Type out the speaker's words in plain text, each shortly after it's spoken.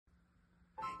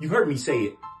You've heard me say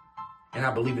it, and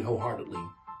I believe it wholeheartedly,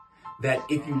 that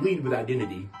if you lead with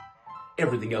identity,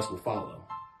 everything else will follow.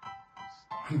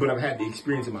 But I've had the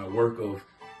experience in my work of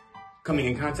coming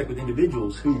in contact with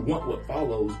individuals who want what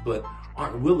follows, but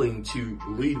aren't willing to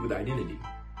lead with identity.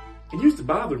 It used to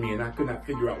bother me, and I could not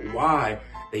figure out why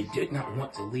they did not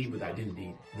want to lead with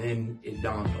identity. Then it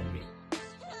dawned on me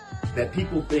that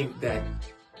people think that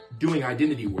doing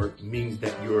identity work means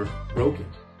that you're broken,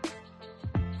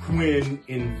 when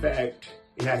in fact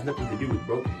it has nothing to do with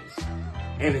brokenness,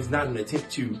 and it's not an attempt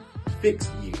to fix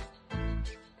you.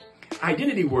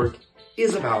 Identity work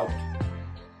is about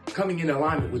coming in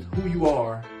alignment with who you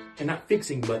are and not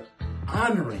fixing, but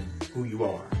honoring who you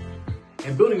are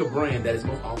and building a brand that is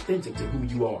most authentic to who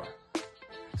you are.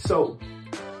 So,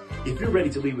 if you're ready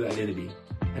to lead with identity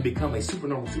and become a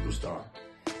supernormal superstar,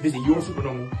 visit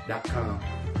yoursupernormal.com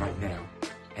right now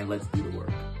and let's do the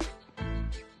work.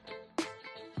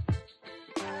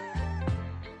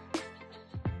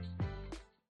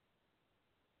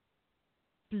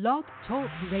 Blog Talk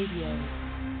Radio.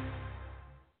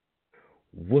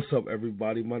 What's up,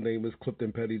 everybody? My name is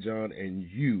Clifton Pettyjohn, and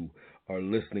you are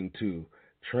listening to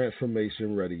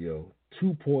Transformation Radio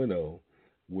 2.0,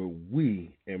 where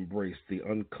we embrace the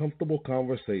uncomfortable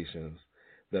conversations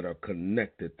that are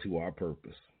connected to our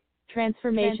purpose.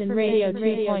 Transformation Radio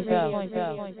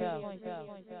 2.0.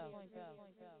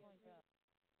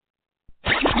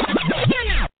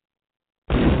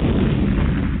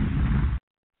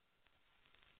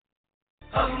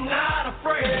 I'm not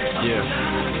afraid. Yeah.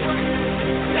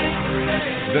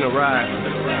 It's been a ride.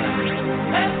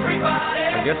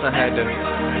 I guess I had to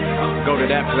go to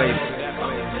that place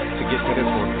to get to this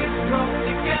one.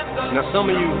 Now some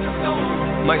of you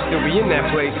might still be in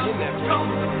that place.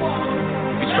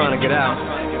 If you're trying to get out,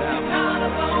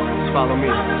 just follow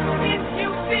me.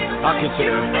 I'll get you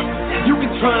there. You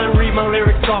can try and read my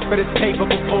lyrics off of this paper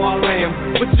before I lay them,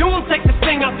 but you won't take the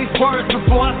sting out these words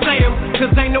before I say them.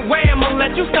 Cause ain't no way I'ma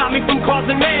let you stop me from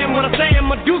causing mayhem. When I say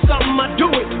I'ma do something, I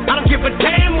do it. I don't give a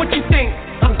damn what you think.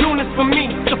 I'm doing this for me.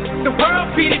 The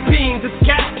world feed it beans. It's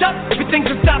gassed up. Everything's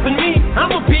been stopping me.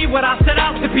 I'ma be what I set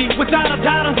out to be. Without a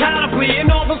doubt, undoubtedly.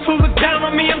 And all those who look down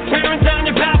on me, I'm tearing down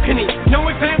your balcony. No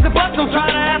ifs, ands, or buts. Don't try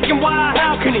to ask him why or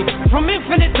how can he. From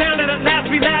infinite down to the last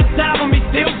relapsed album, he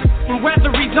still. And whether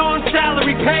he's on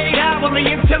salary, paid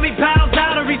hourly, until he bows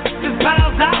out or he just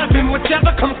bows out of him.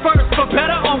 Whichever comes first, for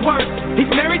better or worse. He's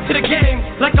married to the game,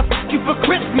 like a f*** you for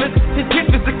Christmas. His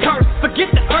gift is a curse.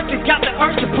 Forget the earth, it got the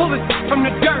earth to pull it from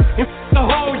the dirt and f*** the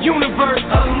whole universe.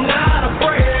 I'm not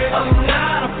afraid, I'm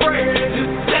not afraid.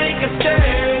 Just take a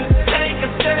stand, take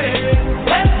a stand.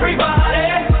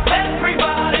 Everybody,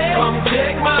 everybody, come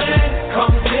take my hand,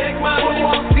 come take my hand.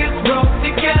 We'll walk this road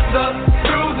together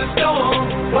through the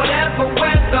storm. Whatever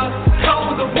weather,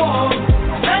 cold or warm,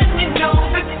 letting you know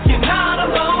that you're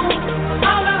not alone.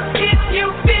 Holla if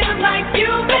you feel like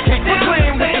you've been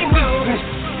down the same road.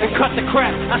 And cut the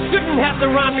crap. I shouldn't have to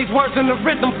rhyme these words in the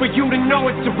rhythm for you to know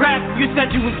it's a rap. You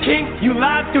said you was king, you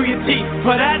lied through your teeth.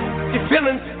 For that, your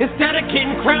feelings, instead of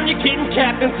getting crowned, you're getting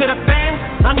capped. Into the fans,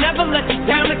 I never let you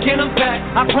down again, I'm back.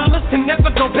 I promise to never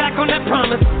go back on that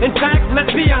promise. In fact, let's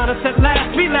be honest, at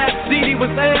last we laughed. CD was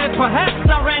aired, perhaps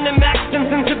I ran them accents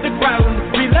into the crowd.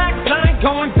 Relax, I ain't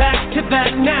going back to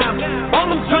that now. All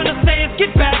I'm trying to say is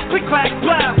get back, click, clack,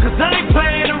 blow. Cause I ain't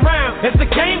playing around. It's a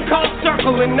game called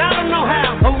Circle and I don't know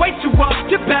how. I'll wait you up,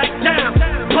 get back down.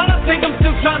 But I think I'm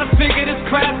still trying to figure this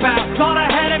crap out. Thought I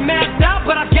had it mapped out,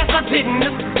 but I guess I didn't. This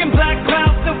fucking black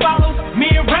cloud still follows me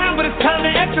around, but it's time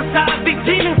to exercise these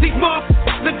demons, these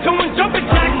motherfuckers that doing jumping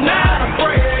jacks now. I'm not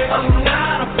afraid, I'm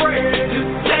not afraid. Just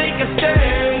take a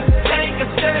stand, take a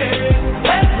stand.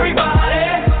 Everybody,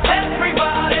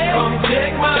 everybody, come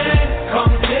take my hand, come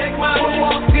take my hand. We'll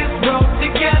walk this road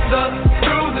together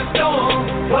through the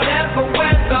storm. Whatever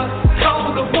weather,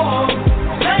 cold or warm,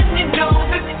 letting you know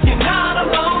that you're not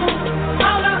alone.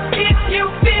 Holla if you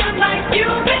feel like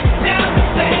you've been down the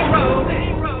same road.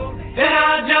 And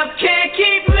I just can't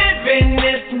keep living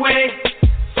this way.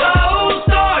 So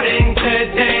starting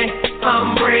today,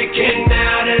 I'm breaking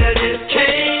out of this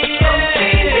cage. I'm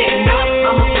standing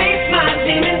up, I'ma face my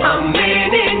demons. I'm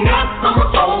manning up,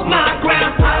 I'ma hold my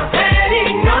ground. I've had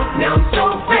enough, now I'm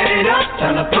so fed up.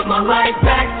 Time to put my life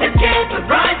back together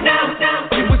right now.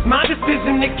 It was my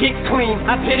decision to get clean,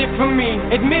 I did it for me.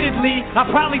 Admittedly, I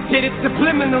probably did it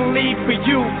subliminally for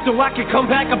you, so I could come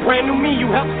back a brand new me.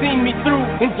 You helped see me through,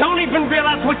 and don't even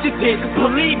realize what you did.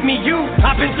 Believe me,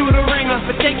 I've been through the ringer,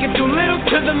 but they can do little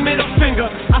to the middle finger.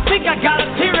 I think I got a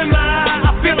tear in my eye,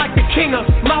 I feel like the king of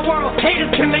my world.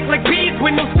 Haters can make like bees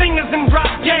with no singers and drop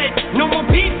dead. No more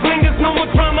beat slingers, no more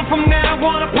drama from now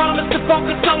on, I promise to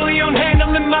focus solely on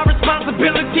handling my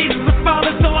responsibilities as a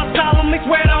father. So I solemnly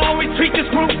swear to always treat this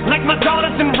group like my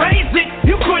daughters and raise it.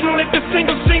 You couldn't lift a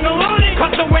single on it.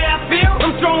 Cause the way I feel,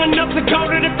 I'm strong enough to go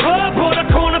to the club or the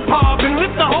corner pub and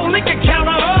lift the whole liquor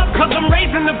counter up. Cause I'm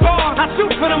raising the bar. I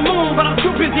shoot for the moon, but I'm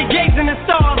too busy gazing at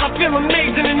stars. I feel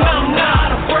amazing and I'm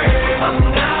not afraid. I'm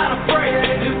not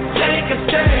afraid to take a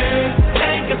stand.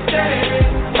 Take a stand.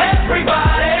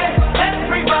 Everybody,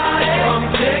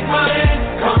 come take my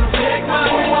hand. Come take my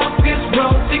hand. We'll walk this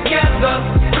road together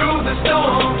through the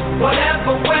storm.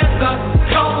 Whatever weather,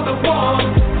 cold or warm.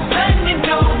 Letting you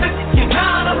know that you're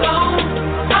not alone.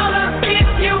 Holler if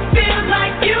you feel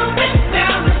like you've been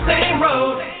down the same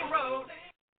road.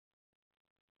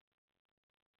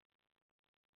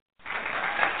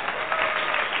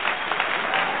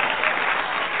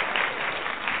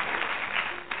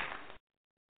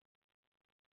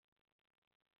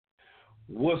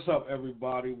 What's up,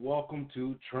 everybody? Welcome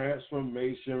to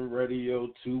Transformation Radio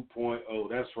 2.0.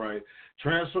 That's right,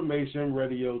 Transformation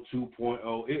Radio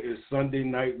 2.0. It is Sunday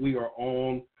night. We are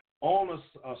on a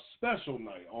special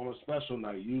night.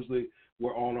 Usually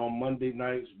we're on Monday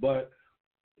nights, but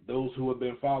those who have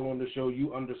been following the show,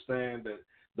 you understand that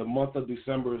the month of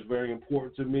December is very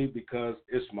important to me because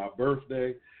it's my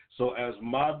birthday. So as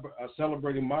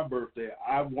celebrating my birthday,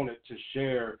 I wanted to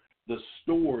share the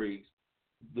stories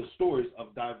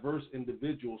of diverse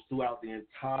individuals throughout the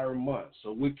entire month.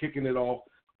 So we're kicking it off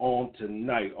on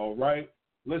tonight, all right?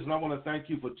 Listen, I want to thank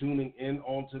you for tuning in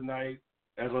on tonight.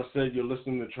 As I said, you're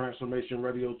listening to Transformation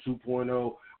Radio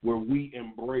 2.0, where we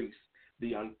embrace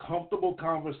the uncomfortable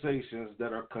conversations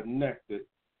that are connected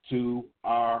to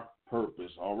our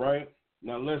purpose, all right?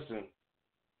 Now listen,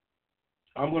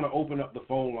 I'm going to open up the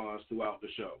phone lines throughout the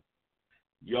show.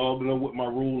 Y'all know what my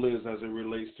rule is as it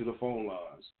relates to the phone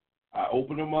lines. I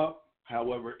open them up.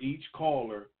 However, each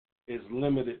caller is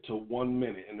limited to 1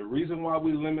 minute. And the reason why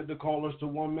we limit the callers to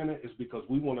 1 minute is because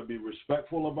we want to be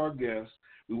respectful of our guests.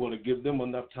 We want to give them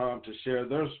enough time to share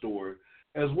their story,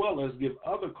 as well as give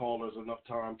other callers enough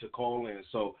time to call in.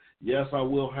 So, yes, I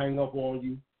will hang up on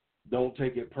you. Don't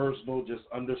take it personal. Just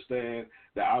understand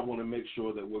that I want to make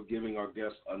sure that we're giving our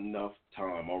guests enough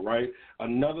time, all right?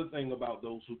 Another thing about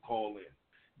those who call in,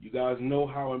 you guys know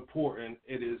how important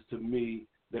it is to me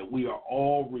that we are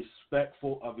all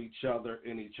respectful of each other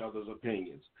and each other's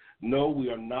opinions. No, we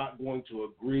are not going to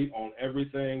agree on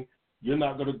everything. You're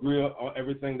not going to agree on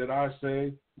everything that I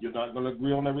say. You're not going to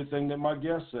agree on everything that my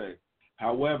guests say.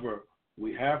 However,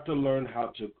 we have to learn how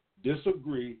to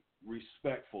disagree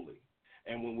respectfully.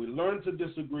 And when we learn to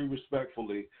disagree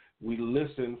respectfully, we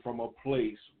listen from a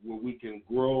place where we can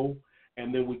grow,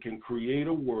 and then we can create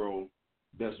a world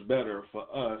that's better for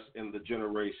us and the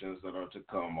generations that are to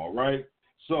come, all right?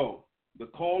 So the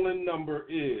call-in number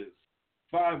is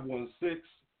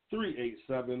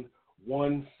 516-387-1756.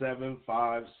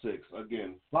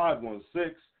 Again,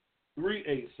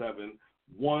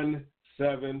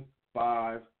 516-387-1756.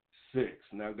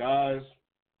 Now, guys,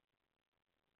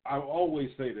 I always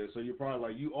say this, so you're probably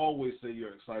like, you always say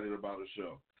you're excited about the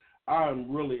show.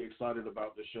 I'm really excited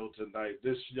about the show tonight.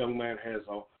 This young man has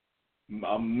an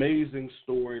amazing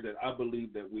story that I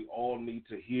believe that we all need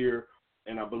to hear.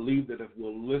 And I believe that if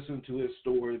we'll listen to his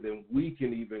story, then we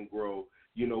can even grow,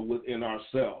 within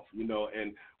ourselves,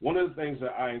 And one of the things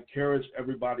that I encourage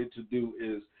everybody to do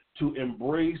is to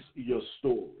embrace your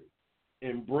story.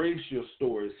 Embrace your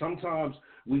story. Sometimes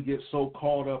we get so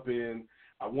caught up in,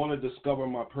 I want to discover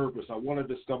my purpose.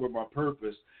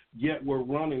 Yet we're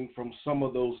running from some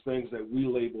of those things that we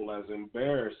label as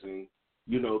embarrassing,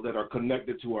 that are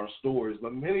connected to our stories.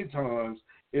 But many times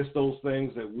it's those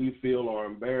things that we feel are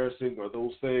embarrassing, or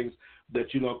those things that,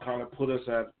 kind of put us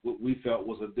at what we felt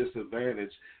was a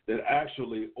disadvantage that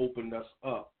actually opened us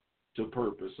up to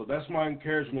purpose. So that's my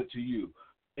encouragement to you.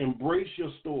 Embrace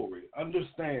your story.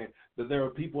 Understand that there are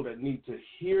people that need to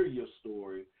hear your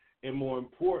story, and more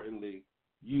importantly,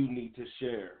 you need to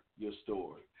share your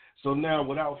story. So now,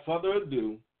 without further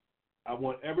ado, I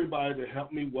want everybody to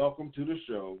help me welcome to the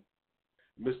show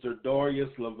Mr. Darius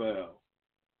Lavale.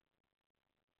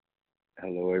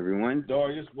 Hello, everyone.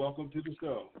 Darius, welcome to the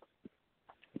show.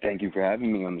 Thank you for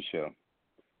having me on the show.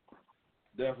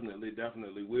 Definitely.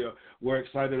 We're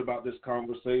excited about this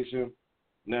conversation.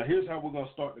 Now, here's how we're going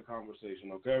to start the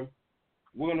conversation, okay?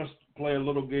 We're going to play a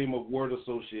little game of word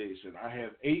association. I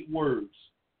have 8 words.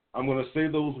 I'm going to say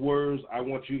those words. I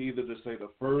want you either to say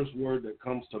the first word that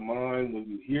comes to mind when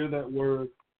you hear that word,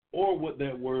 or what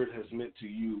that word has meant to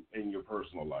you in your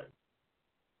personal life.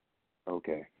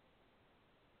 Okay.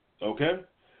 Okay?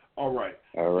 All right.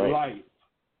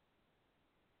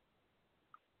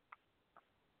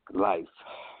 Life.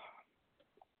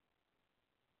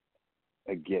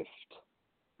 a gift.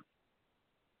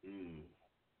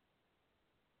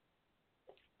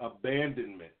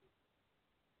 Abandonment.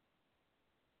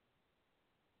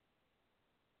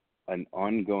 An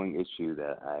ongoing issue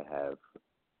that I have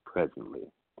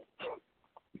presently.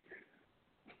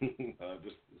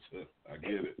 I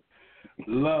get it.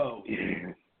 Love.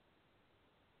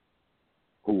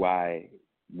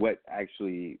 What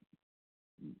actually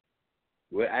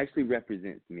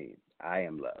represents me. I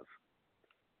am love.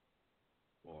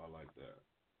 Oh, I like that.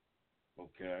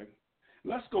 Okay.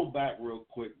 Let's go back real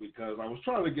quick because I was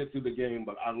trying to get through the game,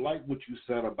 but I like what you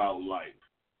said about life.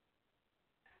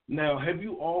 Now, have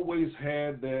you always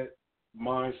had that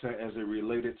mindset as it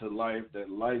related to life, that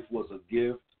life was a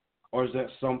gift, or is that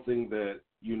something that,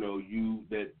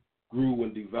 that grew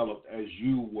and developed as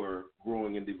you were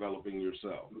growing and developing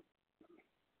yourself?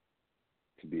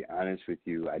 To be honest with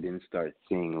you, I didn't start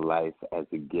seeing life as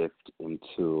a gift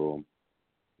until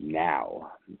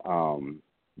now,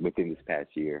 within this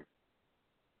past year,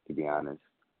 to be honest.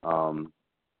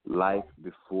 Life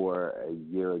before a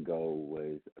year ago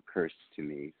was a curse to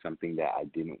me, something that I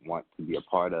didn't want to be a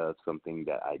part of, something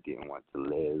that I didn't want to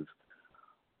live,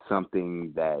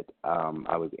 something that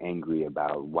I was angry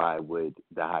about. Why would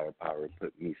the higher power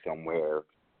put me somewhere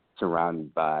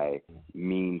surrounded by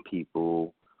mean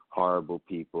people, horrible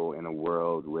people in a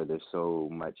world where there's so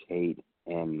much hate,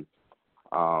 and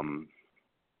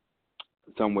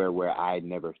somewhere where I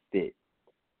never fit?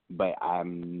 But I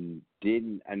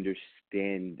didn't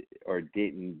understand or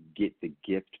didn't get the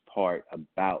gift part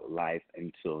about life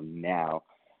until now.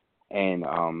 And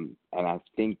I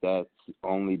think that's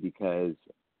only because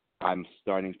I'm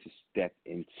starting to step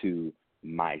into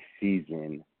my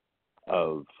season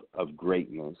of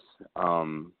greatness,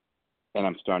 and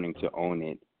I'm starting to own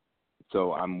it.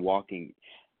 So I'm walking.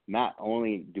 Not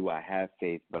only do I have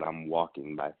faith, but I'm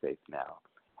walking by faith now.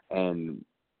 And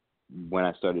when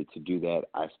I started to do that,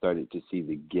 I started to see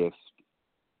the gift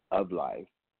of life,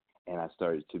 and I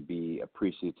started to be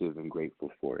appreciative and grateful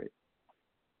for it.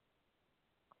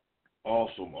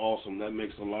 Awesome. That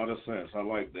makes a lot of sense. I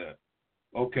like that.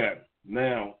 Okay,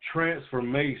 now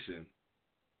transformation.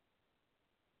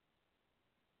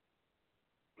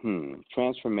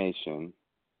 Transformation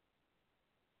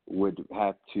would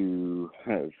have to,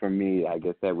 for me, I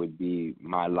guess that would be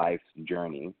my life's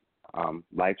journey.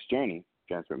 Life's journey,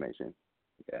 transformation.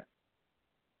 Yeah.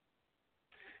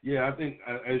 Yeah, I think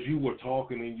as you were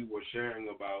talking and you were sharing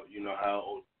about,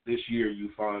 how this year you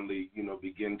finally,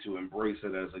 begin to embrace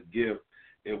it as a gift,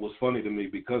 it was funny to me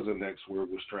because the next word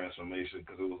was transformation,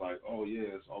 because it was like, oh, yeah,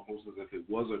 it's almost as if it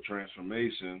was a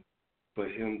transformation for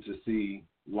him to see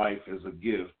life as a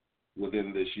gift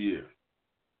within this year.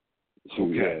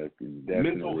 Okay. Yeah,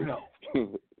 definitely. Mental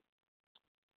health.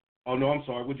 Oh, no, I'm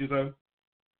sorry. What'd you say?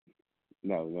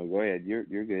 No, go ahead. You're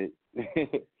good.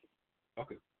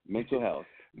 Okay. Mental health.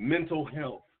 Mental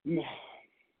health.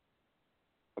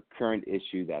 A current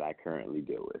issue that I currently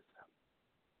deal with.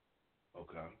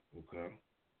 Okay.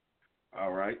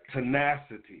 All right.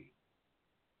 Tenacity.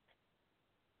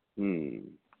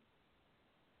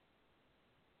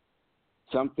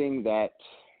 Something that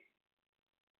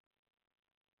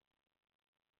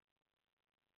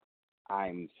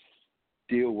I'm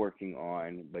still working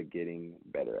on but getting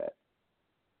better at.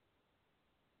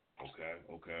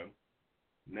 Okay.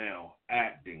 Now,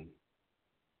 acting.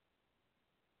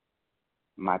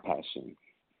 My passion.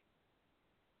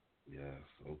 Yes,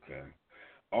 okay.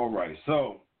 All right,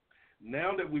 so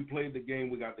now that we played the game,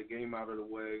 we got the game out of the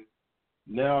way.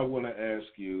 Now I want to ask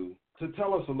you to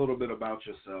tell us a little bit about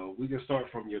yourself. We can start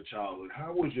from your childhood.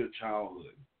 How was your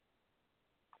childhood?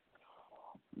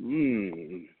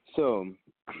 So,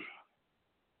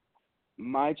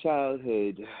 my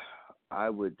childhood, I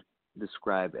would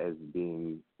describe as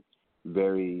being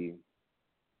very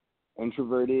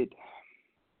introverted,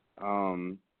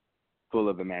 full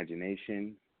of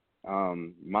imagination.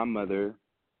 My mother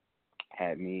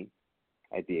had me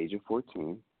at the age of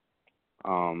 14.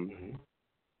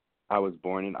 I was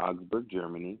born in Augsburg,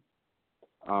 Germany,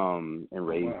 and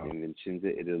raised in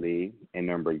Vicenza, Italy, and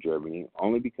Nuremberg, Germany,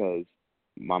 only because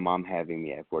my mom having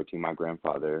me at 14, my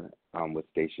grandfather was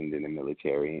stationed in the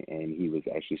military, and he was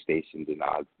actually stationed in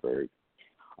Augsburg.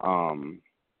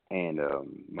 And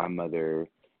my mother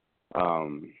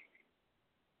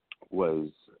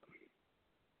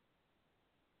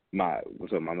my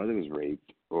mother was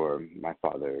raped, or my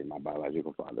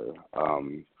biological father,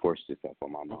 forced himself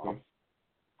on my mom.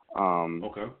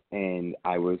 Okay. And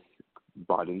I was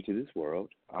brought into this world.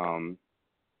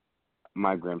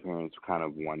 my grandparents kind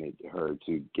of wanted her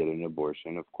to get an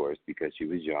abortion, of course, because she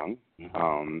was young,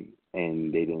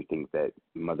 and they didn't think that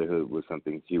motherhood was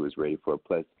something she was ready for.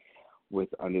 Plus,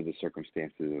 under the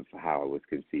circumstances of how I was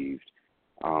conceived,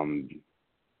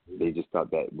 they just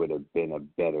thought that would have been a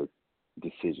better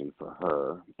decision for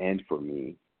her and for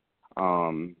me.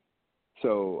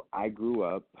 So I grew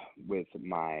up with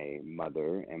my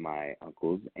mother and my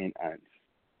uncles and aunts,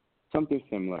 something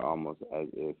similar almost as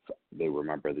if they were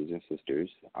my brothers and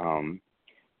sisters.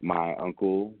 My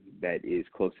uncle that is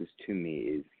closest to me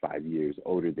is 5 years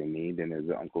older than me. Then there's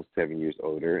an uncle 7 years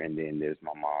older, and then there's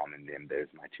my mom, and then there's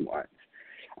my two aunts,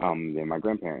 then my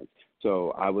grandparents.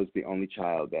 So I was the only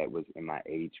child that was in my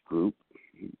age group.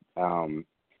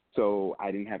 So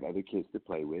I didn't have other kids to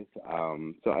play with.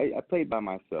 So I played by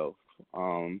myself.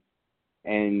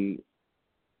 And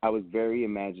I was very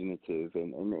imaginative,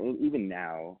 and even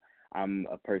now I'm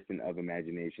a person of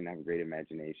imagination. I have a great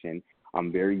imagination. I'm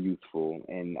very youthful,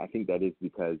 and I think that is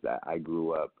because I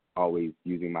grew up always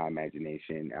using my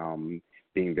imagination,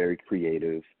 being very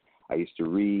creative. I used to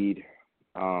read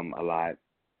a lot,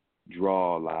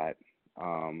 draw a lot,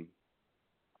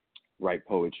 write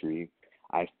poetry.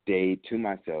 I stayed to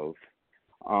myself,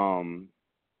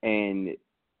 and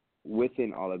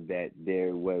within all of that,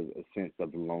 there was a sense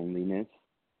of loneliness.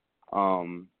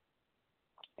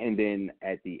 And then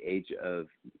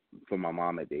for my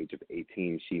mom at the age of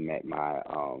 18, she met my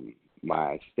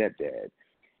stepdad,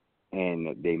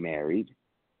 and they married.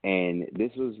 And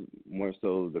this was more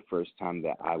so the first time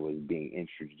that I was being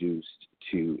introduced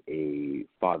to a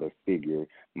father figure.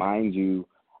 Mind you,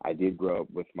 I did grow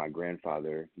up with my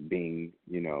grandfather being,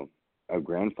 a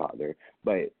grandfather,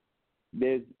 but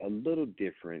there's a little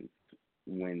difference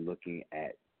when looking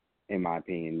at, in my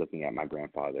opinion, looking at my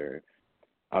grandfather,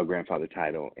 a grandfather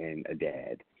title and a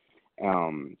dad.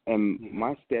 And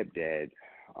my stepdad,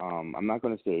 I'm not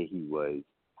going to say he was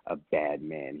a bad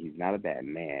man. He's not a bad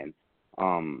man.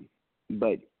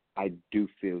 But I do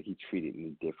feel he treated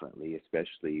me differently,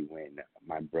 especially when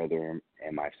my brother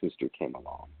and my sister came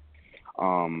along.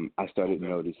 I started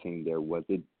noticing there was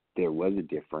a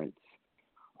difference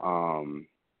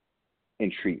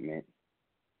in treatment.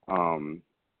 I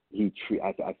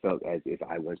felt as if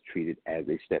I was treated as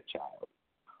a stepchild.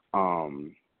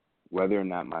 Whether or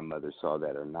not my mother saw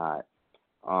that or not,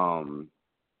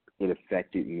 it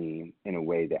affected me in a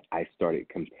way that I started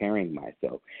comparing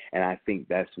myself. And I think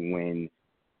that's when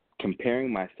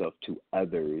comparing myself to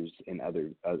others and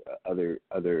other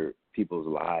people's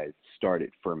lives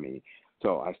started for me.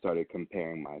 So I started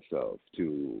comparing myself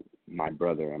to my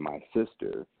brother and my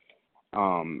sister.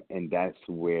 And that's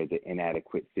where the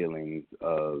inadequate feelings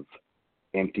of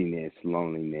emptiness,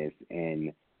 loneliness,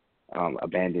 and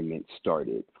abandonment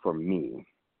started for me.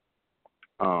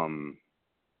 And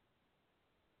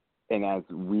as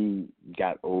we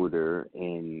got older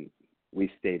and we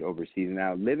stayed overseas,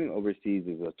 now living overseas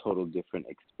is a total different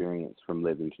experience from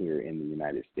living here in the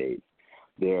United States.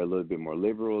 They're a little bit more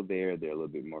liberal there. They're a little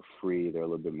bit more free. They're a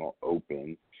little bit more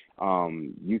open.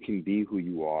 You can be who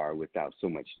you are without so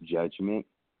much judgment.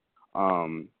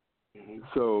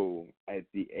 So at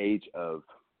the age of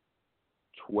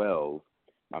 12,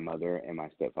 my mother and my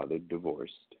stepfather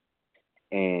divorced.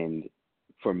 And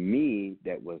for me,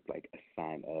 that was like a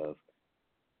sign of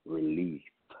relief.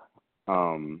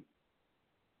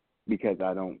 Because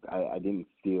I didn't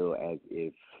feel as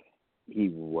if he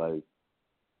was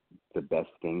the best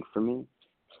thing for me.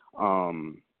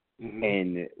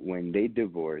 And when they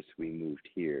divorced, we moved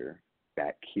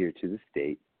back here to the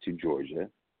States, to Georgia,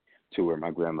 to where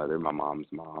my grandmother, my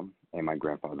mom's mom, and my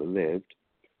grandfather lived.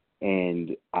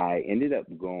 And I ended up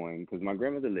going, because my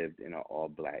grandmother lived in an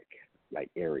all-black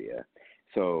area.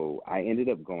 So I ended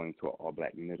up going to an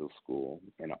all-black middle school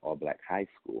and an all-black high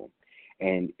school.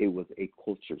 And it was a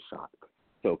culture shock.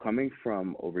 So coming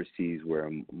from overseas where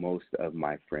most of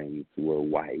my friends were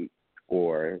white,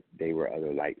 or they were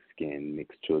other light-skinned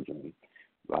mixed children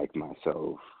like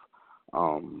myself,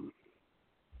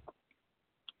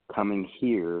 coming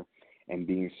here and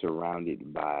being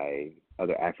surrounded by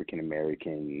other African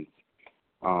Americans,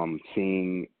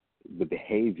 seeing the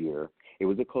behavior, it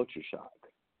was a culture shock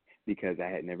because I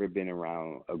had never been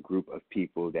around a group of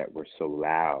people that were so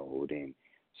loud and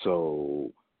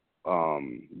so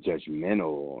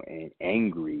judgmental and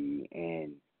angry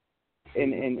and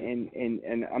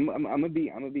I'm gonna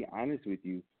be honest with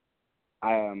you.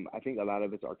 I think a lot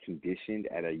of us are conditioned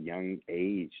at a young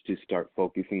age to start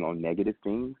focusing on negative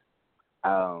things,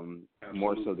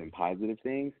 more so than positive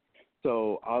things.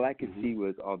 So all I could see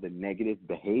was all the negative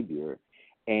behavior,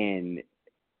 and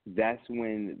that's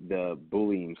when the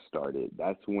bullying started.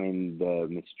 That's when the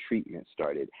mistreatment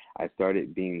started. I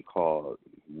started being called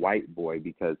white boy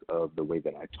because of the way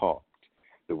that I talked,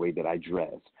 the way that I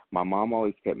dressed. My mom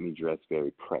always kept me dressed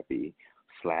very preppy,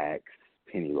 slacks,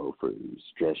 penny loafers,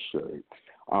 dress shirts.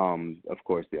 Of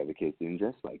course, the other kids didn't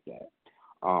dress like that.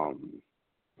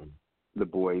 The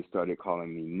boys started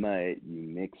calling me Mutt, you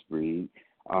mixed breed,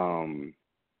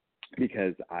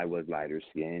 because I was lighter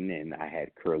skinned and I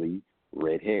had curly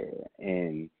red hair.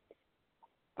 And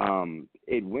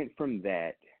it went from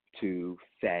that to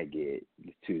faggot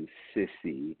to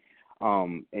sissy.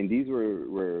 And these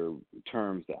were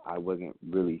terms that I wasn't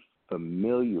really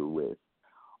familiar with,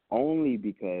 only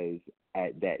because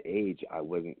at that age I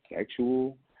wasn't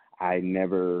sexual. I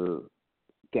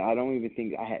don't even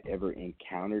think I had ever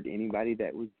encountered anybody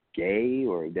that was gay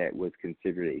or that was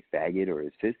considered a faggot or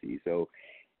a sissy. So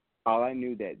all I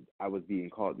knew that I was being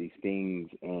called these things,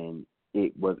 and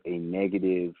it was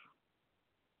negative,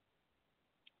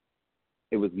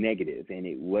 and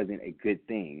it wasn't a good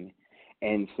thing.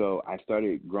 And so I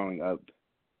started growing up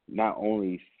not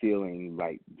only feeling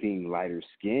like being lighter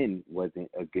skinned wasn't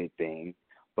a good thing,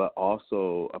 but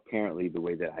also apparently the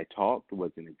way that I talked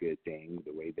wasn't a good thing,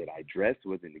 the way that I dressed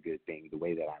wasn't a good thing, the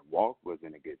way that I walked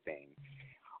wasn't a good thing.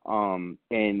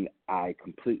 And I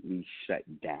completely shut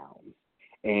down.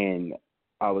 And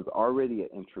I was already an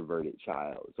introverted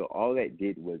child, so all that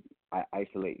did was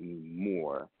isolate me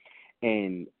more.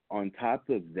 And on top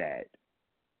of that,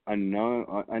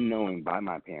 unknowing by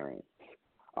my parents,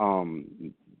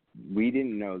 we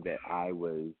didn't know that I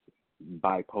was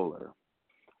bipolar.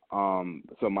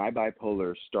 So my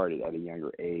bipolar started at a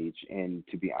younger age, and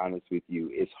to be honest with you,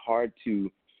 it's hard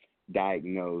to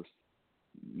diagnose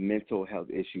mental health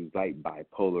issues like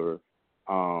bipolar,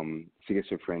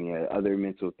 schizophrenia, other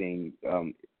mental things,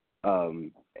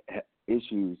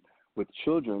 issues with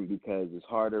children, because it's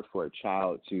harder for a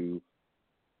child to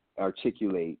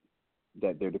articulate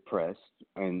that they're depressed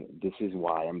and this is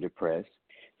why I'm depressed.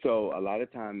 So a lot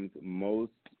of times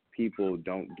most people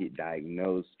don't get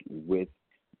diagnosed with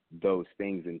those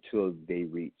things until they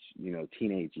reach,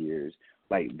 teenage years,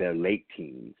 like their late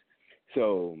teens.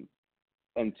 So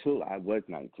until I was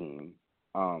 19,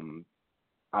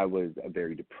 I was a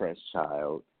very depressed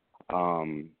child.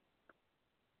 On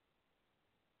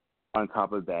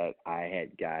top of that, I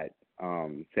had got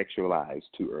sexualized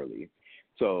too early.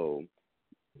 So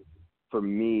for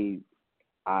me,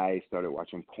 I started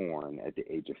watching porn at the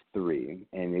age of 3,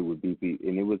 and it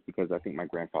was because I think my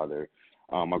grandfather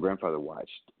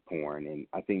watched porn, and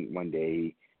I think one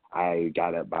day I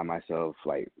got up by myself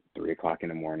like 3:00 in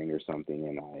the morning or something,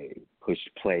 and I pushed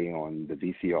play on the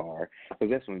VCR, because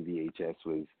that's when VHS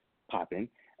was popping.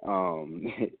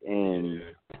 And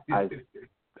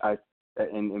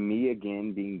and me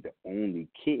again being the only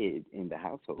kid in the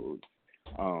household,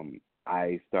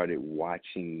 I started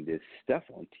watching this stuff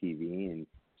on TV, and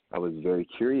I was very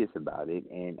curious about it.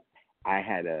 And I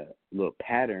had a little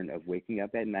pattern of waking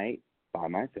up at night by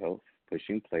myself,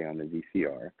 pushing play on the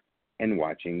VCR, and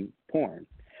watching porn.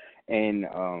 And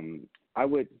I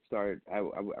would start. I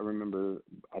remember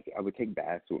I would take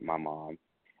baths with my mom,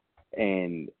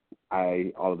 and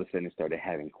I all of a sudden started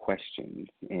having questions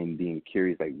and being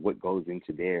curious, like what goes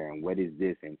into there and what is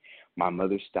this? And my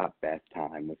mother stopped bath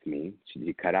time with me.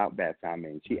 She cut out bath time,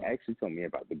 and she actually told me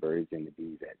about the birds and the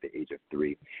bees at the age of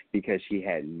 3, because she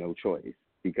had no choice,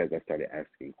 because I started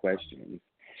asking questions.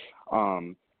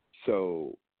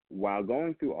 So while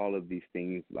going through all of these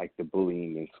things, like the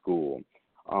bullying in school,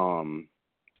 on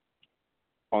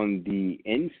the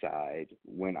inside,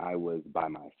 when I was by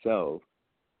myself,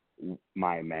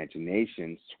 my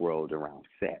imagination swirled around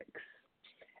sex.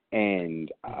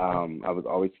 And I was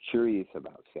always curious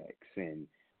about sex. And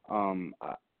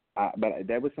but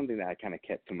that was something that I kind of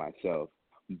kept to myself.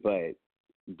 But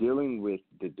dealing with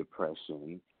the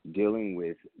depression, dealing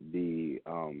with the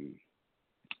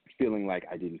feeling like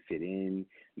I didn't fit in,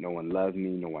 no one loved me,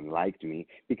 no one liked me,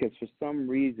 because for some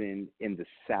reason in the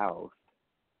South,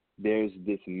 there's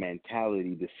this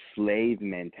mentality, this slave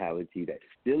mentality that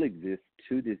still exists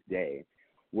to this day,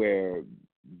 where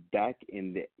back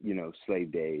in the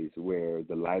slave days, where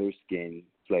the lighter skinned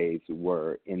slaves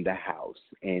were in the house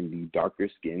and the darker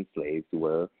skinned slaves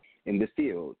were in the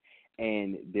field,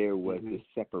 and there was this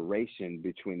separation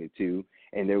between the two,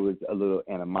 and there was a little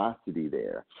animosity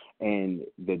there. And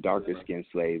the darker skinned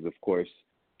slaves, of course,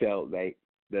 felt like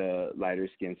the lighter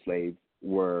skinned slaves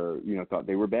were, thought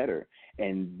they were better.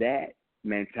 And that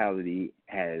mentality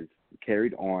has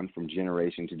carried on from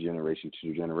generation to generation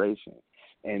to generation.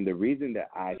 And the reason that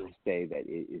I say that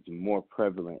it is more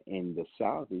prevalent in the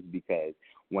South is because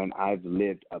when I've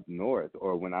lived up north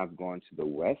or when I've gone to the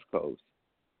West Coast,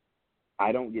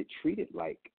 I don't get treated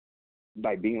like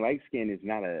being light skinned is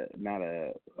not a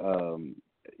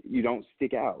you don't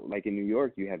stick out. Like in New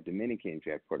York, you have Dominicans,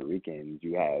 you have Puerto Ricans,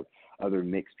 you have other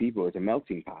mixed people. It's a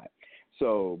melting pot.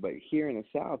 So, but here in the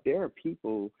South, there are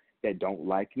people that don't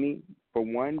like me, for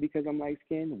one, because I'm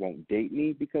light-skinned, won't date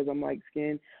me because I'm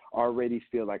light-skinned, already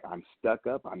feel like I'm stuck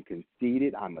up, I'm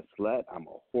conceited, I'm a slut, I'm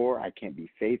a whore, I can't be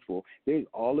faithful. There's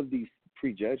all of these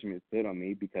prejudgments put on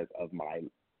me because of my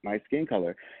skin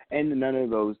color, and none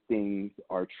of those things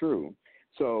are true.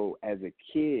 So as a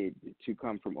kid, to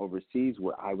come from overseas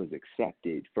where I was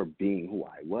accepted for being who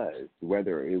I was,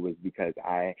 whether it was because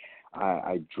I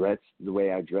dressed the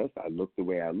way I dressed, I looked the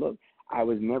way I looked, I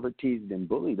was never teased and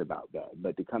bullied about that.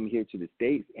 But to come here to the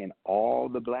States and all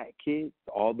the black kids,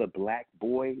 all the black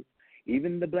boys,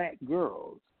 even the black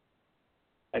girls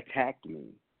attacked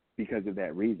me because of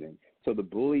that reason. So the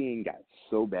bullying got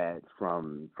so bad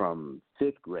from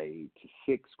 5th grade to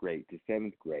 6th grade to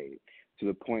 7th grade to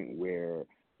the point where,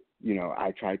 you know,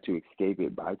 I tried to escape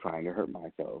it by trying to hurt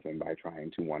myself and by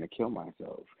trying to want to kill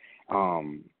myself.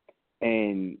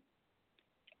 And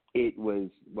it was,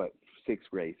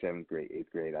 6th grade, 7th grade, 8th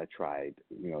grade, I tried,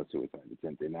 suicide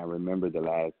attempt. And I remember the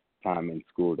last time in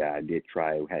school that I did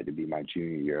try, it had to be my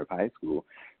junior year of high school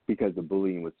because the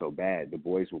bullying was so bad. The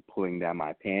boys were pulling down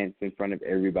my pants in front of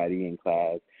everybody in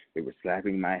class. They were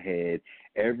slapping my head.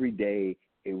 Every day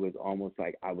it was almost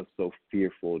like I was so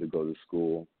fearful to go to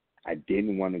school. I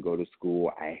didn't want to go to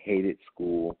school. I hated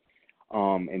school.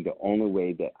 And the only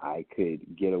way that I could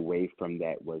get away from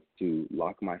that was to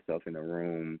lock myself in a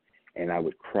room, and I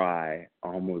would cry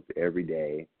almost every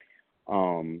day.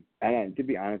 And to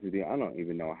be honest with you, I don't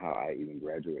even know how I even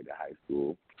graduated high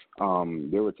school.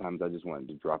 There were times I just wanted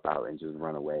to drop out and just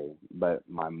run away. But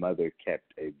my mother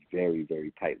kept a very,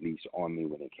 very tight leash on me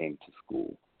when it came to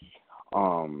school.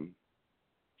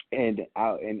 And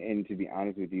to be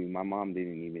honest with you, my mom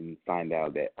didn't even find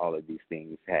out that all of these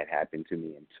things had happened to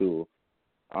me until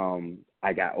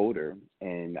I got older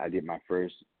and I did my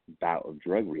first bout of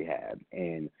drug rehab.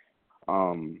 And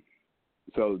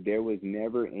so there was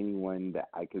never anyone that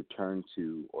I could turn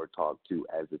to or talk to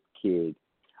as a kid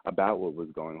about what was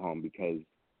going on because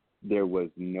there was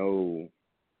no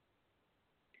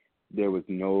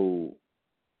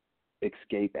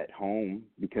escape at home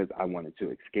because I wanted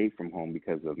to escape from home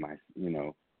because of my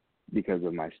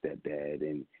stepdad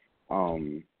and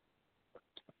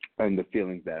the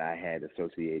feelings that I had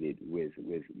associated with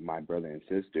my brother and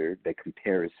sister, the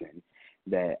comparison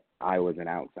that I was an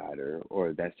outsider,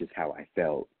 or that's just how I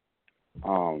felt.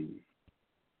 And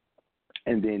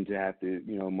then to have to,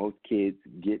 most kids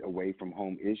get away from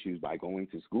home issues by going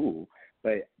to school,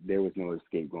 but there was no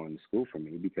escape going to school for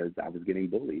me because I was getting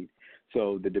bullied.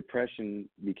 So the depression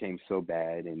became so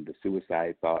bad and the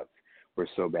suicide thoughts were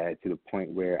so bad to the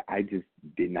point where I just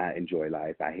did not enjoy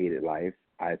life. I hated life.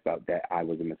 I thought that I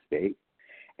was a mistake.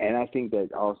 And I think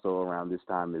that also around this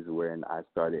time is when I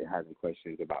started having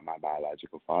questions about my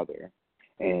biological father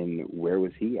and where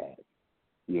was he at,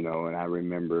 And I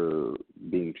remember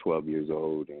being 12 years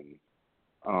old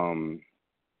and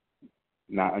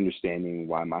not understanding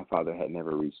why my father had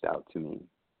never reached out to me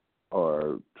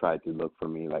or tried to look for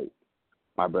me. Like,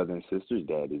 my brother and sister's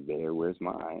dad is there. Where's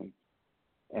mine?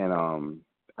 And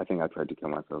I think I tried to kill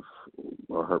myself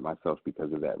or hurt myself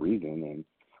because of that reason. And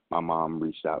my mom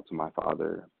reached out to my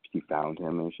father. She found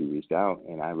him and she reached out.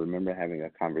 And I remember having a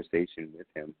conversation with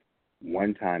him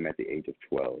one time at the age of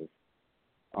 12.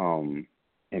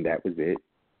 And that was it.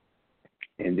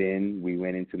 And then we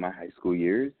went into my high school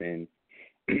years. And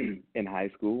in high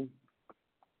school,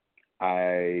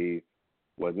 I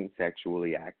wasn't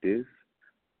sexually active,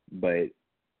 but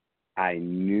I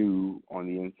knew on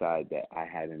the inside that I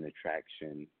had an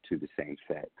attraction to the same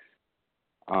sex.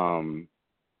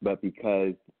 But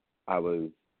because I was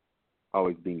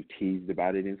always being teased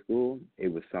about it in school, it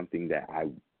was something that I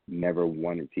never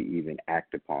wanted to even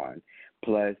act upon.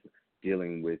 Plus,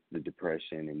 dealing with the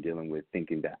depression and dealing with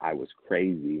thinking that I was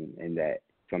crazy and that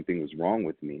something was wrong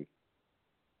with me,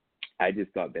 I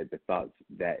just thought that the thoughts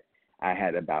that I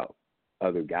had about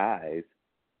other guys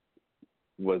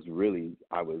was really,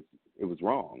 it was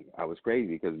wrong. I was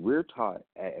crazy because we're taught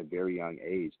at a very young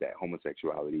age that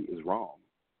homosexuality is wrong,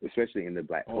 especially in the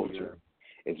black culture.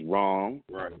 Yeah. It's wrong.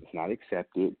 Right. It's not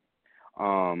accepted.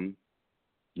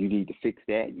 You need to fix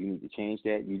that. You need to change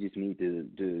that. You just need to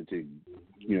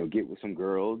get with some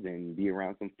girls and be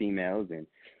around some females. And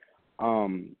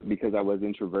because I was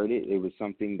introverted, it was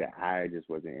something that I just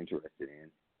wasn't interested in.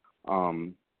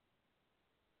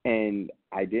 And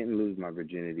I didn't lose my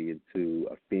virginity to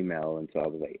a female until I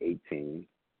was like 18.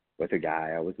 with a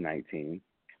guy. I was 19.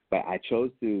 But I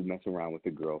chose to mess around with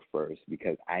a girl first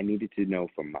because I needed to know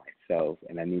for myself,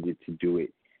 and I needed to do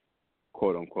it,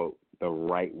 quote unquote, the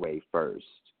right way first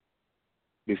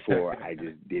before I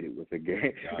just did it with a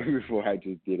guy. Before I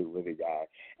just did it with a guy.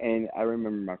 And I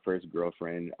remember my first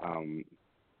girlfriend.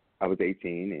 I was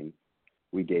 18, and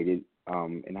we dated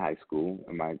in high school,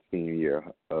 in my senior year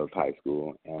of high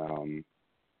school. And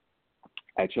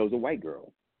I chose a white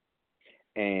girl,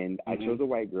 and I chose a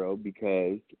white girl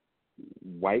because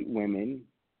white women,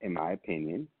 in my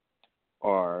opinion,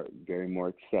 are very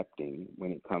more accepting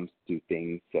when it comes to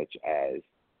things such as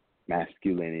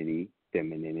masculinity,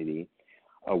 femininity.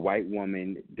 A white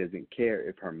woman doesn't care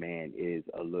if her man is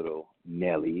a little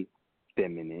Nelly,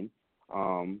 feminine.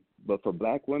 But for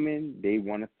black women, they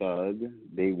want a thug.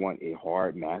 They want a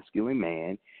hard, masculine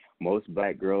man. Most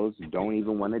black girls don't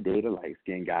even want to date a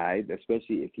light-skinned guy,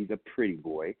 especially if he's a pretty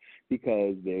boy,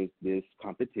 because there's this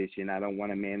competition. I don't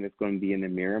want a man that's going to be in the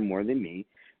mirror more than me,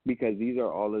 because these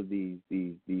are all of these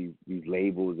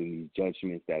labels and these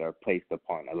judgments that are placed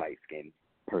upon a light-skinned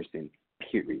person,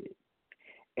 period.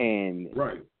 And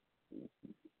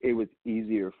it was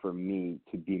easier for me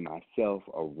to be myself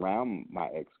around my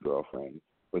ex-girlfriend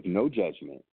with no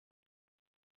judgment.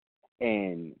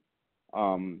 And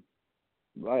and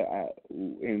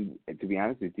to be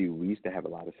honest with you, we used to have a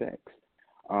lot of sex.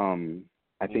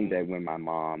 I think that when my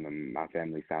mom and my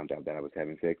family found out that I was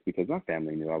having sex, because my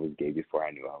family knew I was gay before I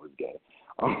knew I was gay.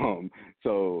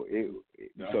 So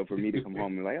for me to come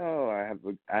home and like, oh,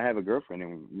 I have a girlfriend,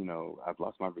 and I've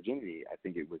lost my virginity. I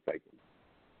think it was like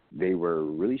they were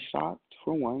really shocked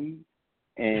for one,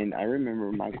 and I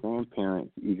remember my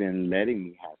grandparents even letting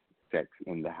me have sex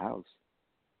in the house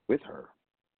with her.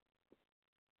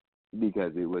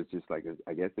 Because it was just like,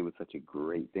 I guess it was such a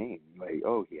great thing. Like,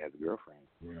 oh, he has a girlfriend.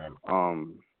 Yeah.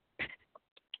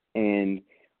 And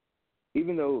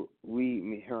even though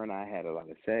her and I had a lot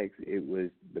of sex,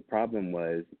 the problem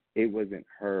was it wasn't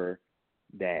her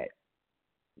that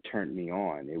turned me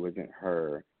on. It wasn't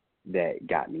her that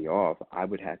got me off. I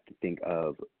would have to think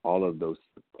of all of those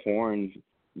porn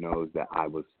that I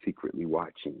was secretly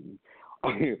watching,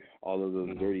 all of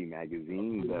those dirty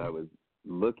magazines that I was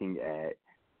looking at.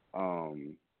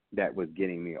 That was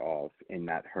getting me off and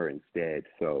not her instead.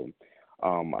 So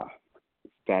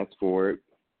fast forward,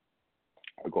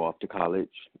 I go off to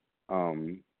college.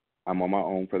 I'm on my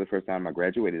own for the first time. I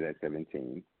graduated at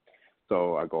 17.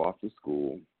 So I go off to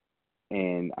school,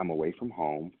 and I'm away from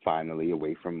home, finally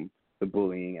away from the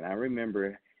bullying. And I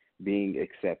remember being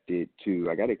accepted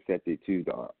I got accepted to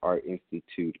the Art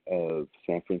Institute of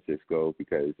San Francisco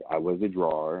because I was a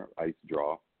drawer. I used to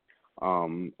draw.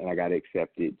 And I got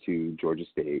accepted to Georgia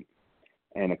State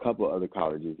and a couple of other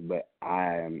colleges. But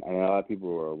I know a lot of people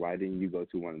were, why didn't you go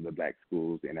to one of the black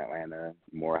schools in Atlanta,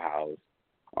 Morehouse,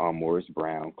 Morris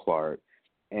Brown, Clark?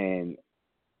 And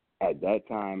at that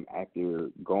time, after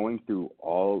going through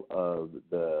all of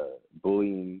the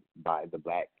bullying by the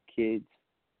black kids,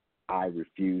 I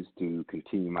refused to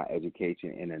continue my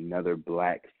education in another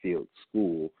black-filled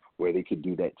school where they could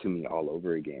do that to me all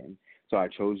over again. So I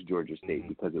chose Georgia State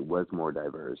because it was more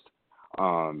diverse.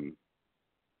 And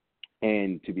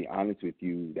to be honest with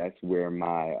you, that's where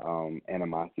my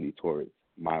animosity towards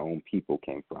my own people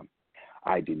came from.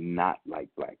 I did not like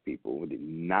black people, did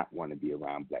not want to be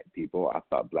around black people. I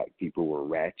thought black people were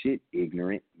ratchet,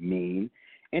 ignorant, mean,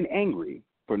 and angry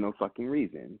for no fucking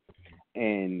reason.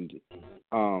 And,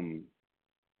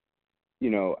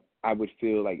 I would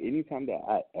feel like anytime that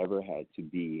I ever had to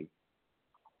be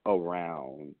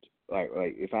around, like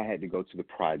if I had to go to the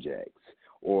projects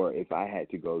or if I had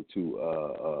to go to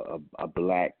a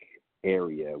black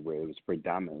area where it was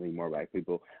predominantly more black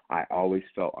people, I always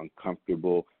felt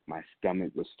uncomfortable. My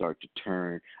stomach would start to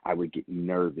turn. I would get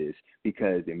nervous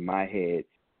because in my head,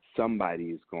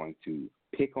 somebody is going to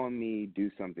pick on me,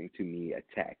 do something to me,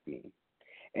 attack me.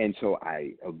 And so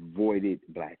I avoided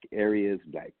black areas,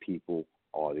 black people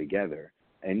altogether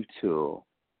until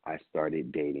I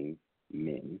started dating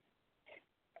men,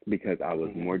 because I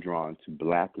was more drawn to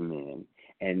black men.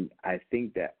 And I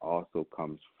think that also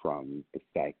comes from the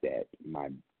fact that my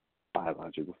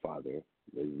biological father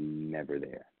was never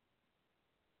there.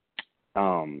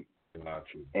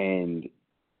 And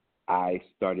I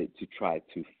started to try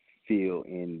to fill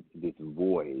in this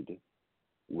void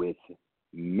with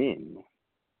men.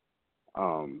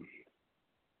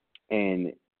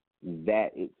 And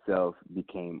that itself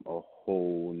became a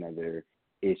whole nother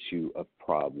issue of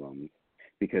problems,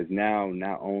 because now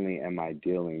not only am I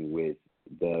dealing with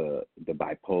the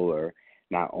bipolar,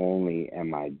 not only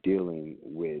am I dealing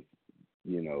with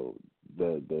the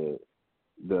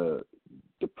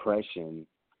depression,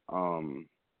 in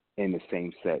the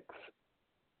same sex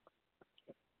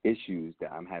issues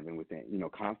that I'm having within,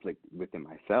 conflict within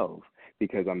myself,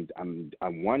 because I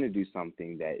want to do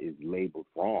something that is labeled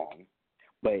wrong,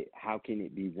 but how can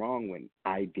it be wrong when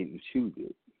I didn't choose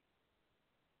it?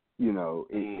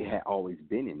 It had always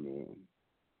been in me.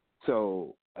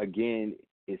 So again,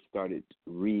 it started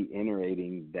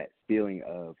reiterating that feeling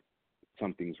of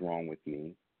something's wrong with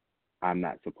me. I'm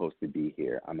not supposed to be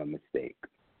here. I'm a mistake.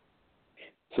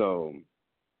 So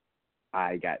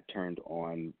I got turned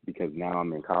on because now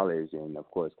I'm in college, and of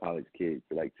course college kids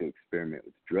like to experiment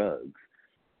with drugs.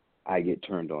 I get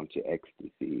turned on to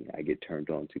ecstasy. I get turned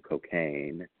on to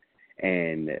cocaine.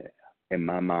 And in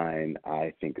my mind,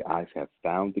 I think I have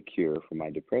found the cure for my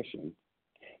depression,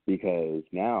 because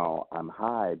now I'm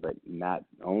high, but not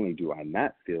only do I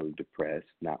not feel depressed,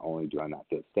 not only do I not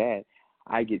feel sad,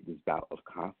 I get this bout of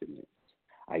confidence.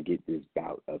 I get this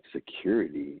bout of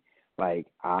security. Like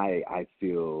I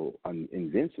feel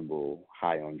invincible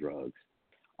high on drugs.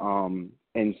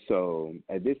 And so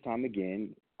at this time,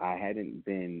 again, I hadn't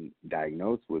been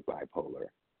diagnosed with bipolar.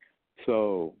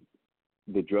 So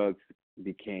the drugs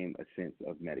became a sense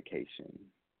of medication.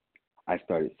 I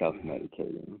started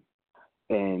self-medicating.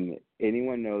 And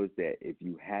anyone knows that if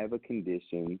you have a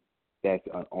condition that's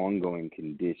an ongoing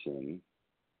condition,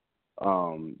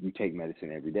 you take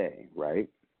medicine every day, right?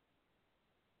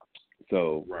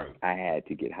 So I had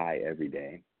to get high every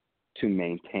day to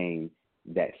maintain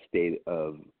that state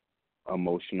of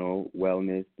emotional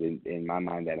wellness, in my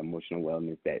mind, that emotional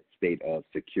wellness, that state of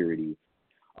security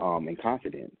and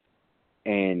confidence.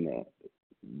 And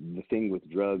the thing with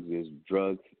drugs is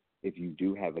if you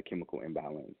do have a chemical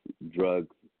imbalance,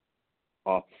 drugs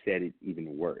offset it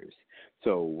even worse.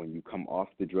 So when you come off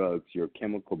the drugs, your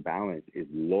chemical balance is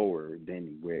lower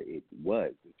than where it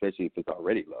was, especially if it's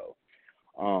already low.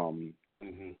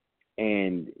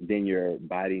 And then your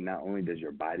body, not only does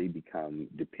your body become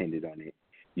dependent on it,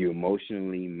 you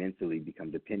emotionally, mentally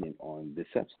become dependent on the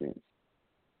substance.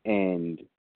 And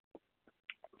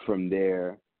from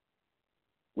there,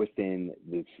 within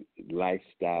this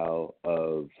lifestyle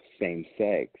of same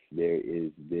sex, there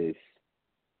is this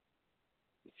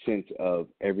sense of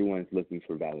everyone's looking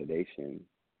for validation,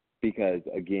 because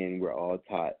again, we're all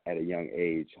taught at a young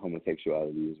age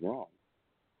homosexuality is wrong.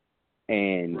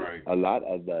 And a lot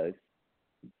of us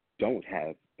don't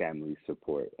have family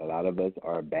support. A lot of us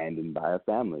are abandoned by our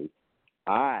families.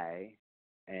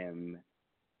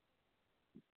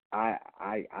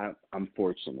 I'm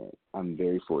fortunate. I'm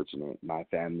very fortunate. My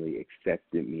family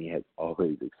accepted me, has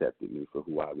always accepted me for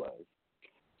who I was.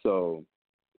 So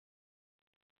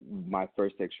my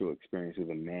first sexual experience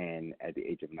with a man at the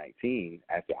age of 19,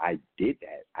 after I did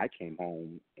that, I came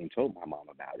home and told my mom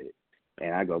about it.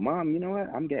 And I go, Mom, you know what?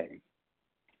 I'm gay.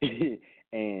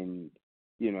 And,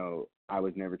 I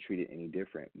was never treated any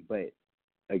different. But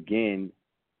again,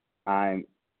 I'm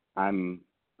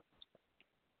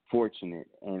fortunate,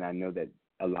 and I know that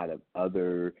a lot of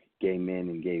other gay men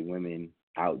and gay women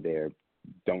out there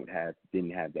didn't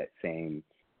have that same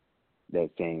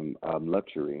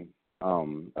luxury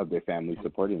of their family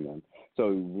supporting them.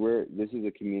 So this is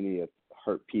a community of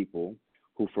hurt people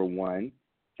who, for one,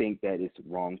 think that it's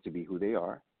wrong to be who they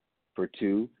are, for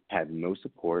two, have no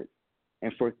support,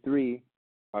 and for three,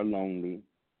 are lonely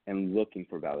and looking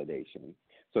for validation.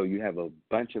 So you have a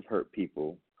bunch of hurt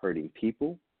people hurting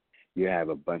people. You have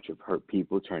a bunch of hurt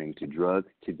people turning to drugs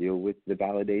to deal with the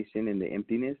validation and the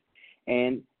emptiness,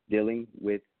 and dealing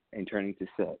with and turning to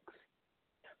sex.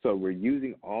 So we're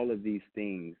using all of these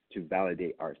things to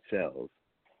validate ourselves.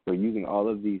 We're using all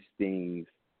of these things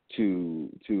to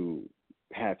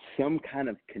have some kind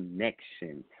of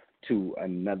connection to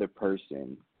another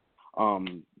person,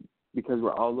 because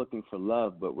we're all looking for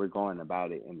love, but we're going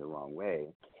about it in the wrong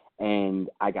way. And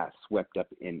I got swept up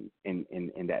in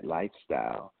that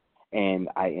lifestyle. And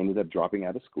I ended up dropping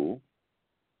out of school,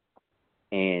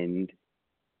 and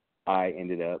I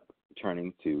ended up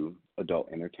turning to adult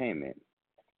entertainment.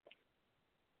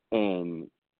 And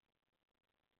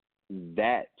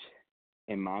that,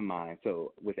 in my mind,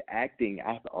 so with acting,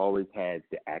 I've always had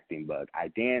the acting bug. I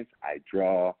dance, I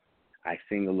draw, I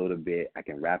sing a little bit, I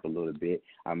can rap a little bit.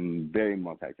 I'm very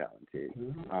multi-talented.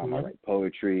 I write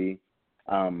poetry.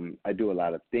 I do a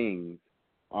lot of things.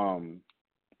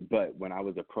 But when I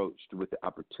was approached with the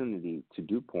opportunity to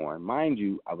do porn, mind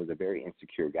you, I was a very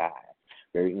insecure guy,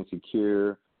 very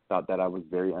insecure, thought that I was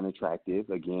very unattractive.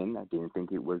 Again, I didn't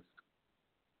think it was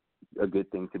a good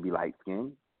thing to be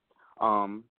light-skinned.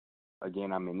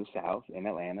 Again, I'm in the South, in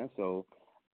Atlanta, so,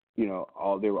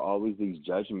 there were always these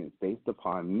judgments based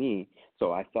upon me.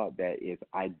 So I thought that if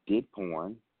I did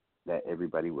porn, that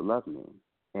everybody would love me.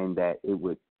 and that it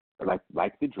would,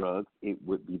 like the drugs, it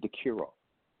would be the cure.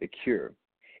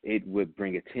 It would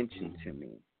bring attention to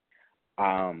me.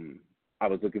 I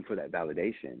was looking for that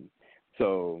validation.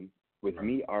 So with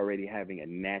me already having a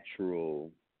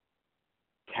natural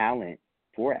talent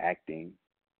for acting,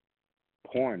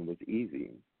 porn was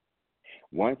easy.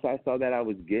 Once I saw that I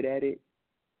was good at it,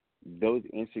 those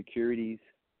insecurities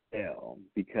fell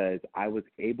because I was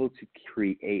able to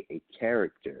create a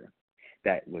character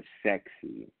that was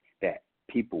sexy, that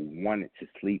people wanted to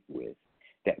sleep with,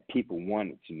 that people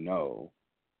wanted to know.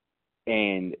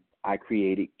 And I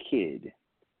created KIDD.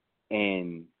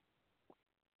 And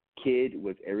KIDD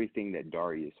was everything that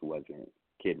Darius wasn't.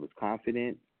 KIDD was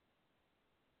confident.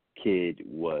 KIDD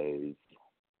was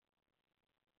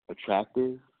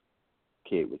attractive.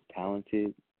 KIDD was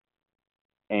talented.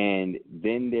 And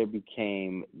then there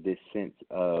became this sense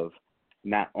of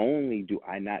not only do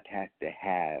I not have to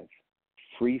have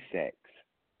free sex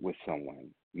with someone,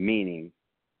 meaning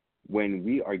when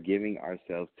we are giving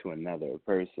ourselves to another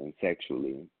person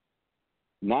sexually,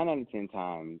 9 out of 10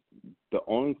 times, the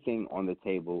only thing on the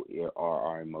table are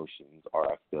our emotions, are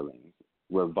our feelings.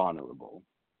 We're vulnerable.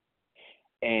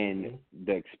 And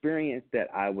the experience that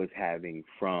I was having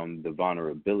from the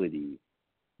vulnerability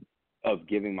of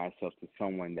giving myself to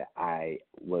someone that I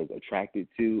was attracted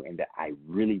to and that I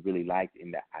really, really liked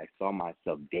and that I saw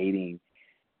myself dating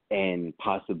and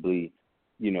possibly,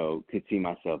 could see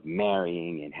myself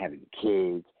marrying and having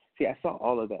kids. See, I saw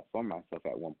all of that for myself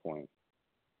at one point.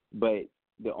 But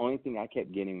the only thing I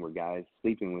kept getting were guys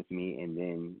sleeping with me and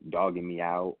then dogging me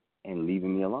out and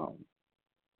leaving me alone,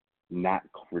 not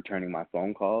returning my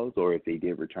phone calls, or if they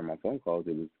did return my phone calls,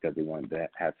 it was because they wanted to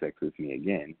have sex with me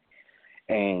again.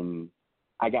 And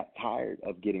I got tired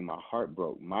of getting my heart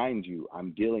broke. Mind you,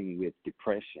 I'm dealing with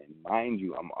depression. Mind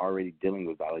you, I'm already dealing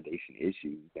with validation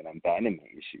issues and abandonment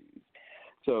issues.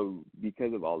 So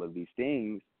because of all of these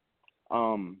things,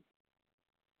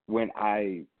 when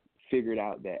I figured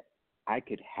out that I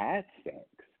could have sex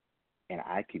and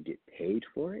I could get paid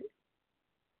for it,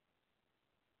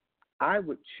 I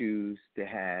would choose to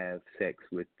have sex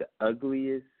with the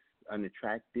ugliest,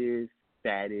 unattractive,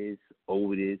 fattest,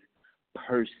 oldest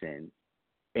person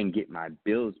and get my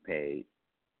bills paid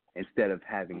instead of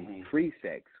having free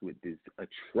sex with this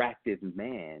attractive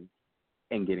man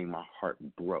and getting my heart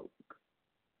broke.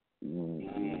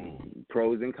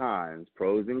 Pros and cons.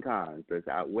 Let's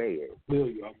outweigh it.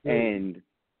 And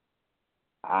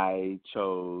I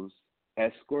chose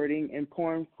escorting and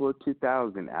porn for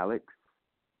 2000, Alex.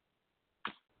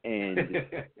 And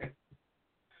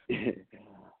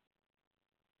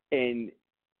and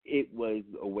it was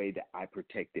a way that I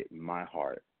protected my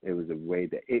heart. It was a way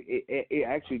that it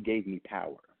actually gave me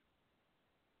power.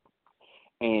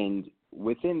 And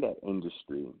within that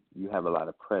industry, you have a lot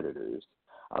of predators.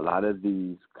 A lot of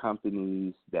these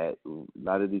companies a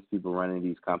lot of these people running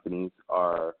these companies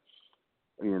are,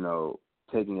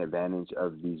 taking advantage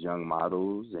of these young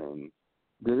models, and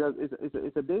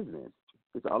it's a business.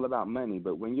 It's all about money.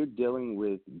 But when you're dealing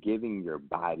with giving your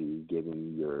body,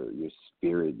 giving your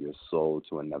spirit, your soul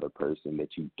to another person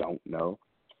that you don't know,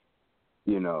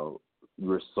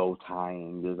 you're soul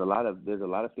tying. There's a lot of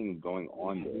things going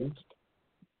on there,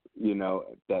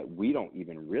 that we don't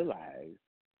even realize.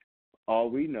 All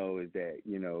we know is that,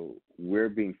 we're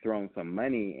being thrown some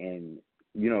money and,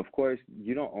 of course,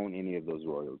 you don't own any of those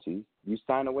royalties. You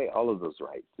sign away all of those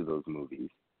rights to those movies.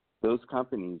 Those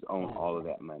companies own all of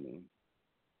that money.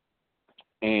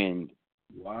 And,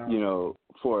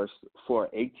 for an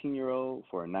 18-year-old,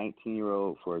 for a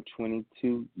 19-year-old, for a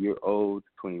 22-year-old,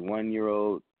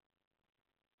 21-year-old,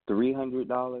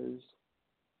 $300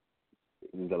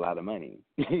 is a lot of money.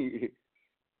 Right.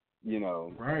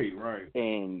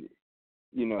 And,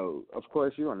 of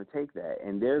course, you're going to take that,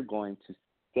 and they're going to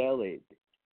sell it.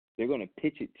 They're going to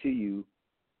pitch it to you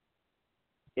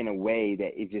in a way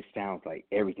that it just sounds like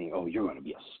everything. Oh, you're going to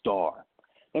be a star.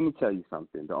 Let me tell you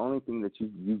something. The only thing that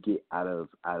you get out of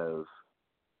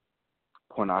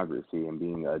pornography and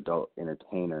being an adult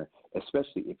entertainer,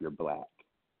 especially if you're black,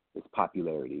 is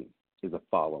popularity, is a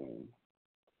following.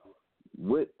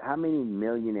 How many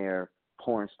millionaire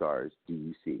porn stars do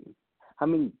you see? How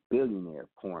many billionaire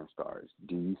porn stars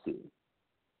do you see?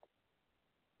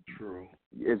 True.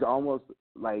 It's almost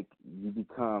like you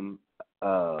become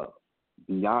Beyonce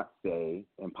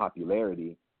in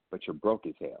popularity, but you're broke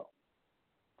as hell.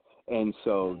 And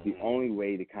so the only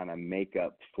way to kind of make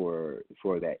up for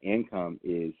that income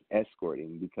is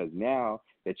escorting, because now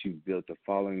that you've built a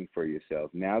following for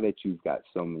yourself, now that you've got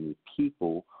so many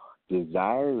people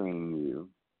desiring you,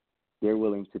 they're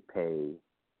willing to pay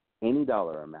any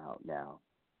dollar amount now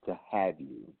to have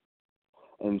you.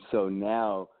 And so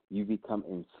now you become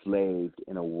enslaved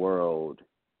in a world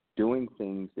doing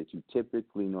things that you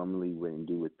typically normally wouldn't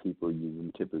do with people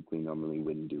you typically normally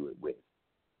wouldn't do it with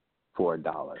for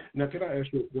 $1. Now, can I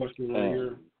ask you a question right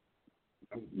here?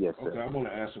 Yes, sir. Okay, I want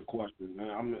to ask a question.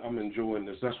 I'm enjoying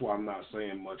this. That's why I'm not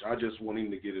saying much. I just want him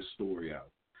to get his story out.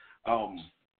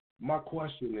 My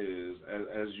question is,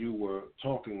 as you were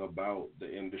talking about the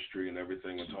industry and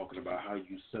everything and talking about how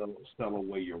you sell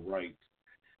away your rights,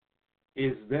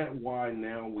 is that why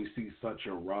now we see such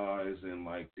a rise in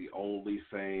like the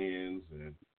OnlyFans,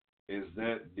 and is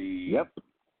that the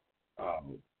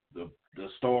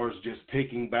stars just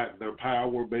taking back their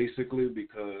power basically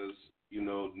because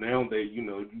now they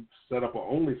you set up an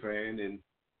OnlyFans and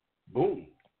boom.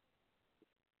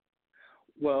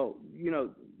 Well,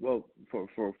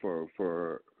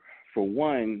 for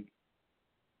one,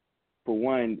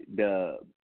 the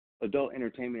adult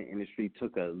entertainment industry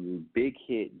took a big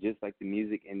hit, just like the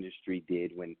music industry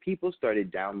did. When people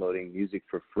started downloading music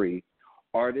for free,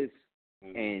 artists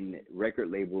and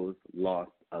record labels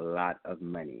lost a lot of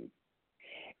money.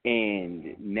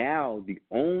 And now the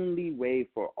only way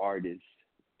for artists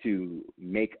to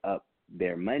make up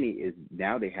their money is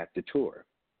now they have to tour.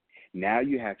 Now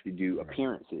you have to do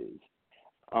appearances.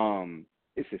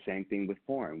 It's the same thing with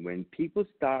porn. When people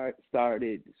stopped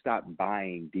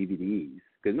buying DVDs,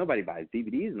 because nobody buys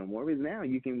DVDs no more. Because now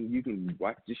you can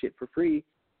watch the shit for free,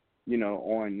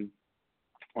 on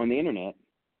the internet.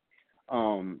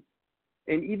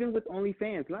 And even with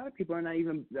OnlyFans, a lot of people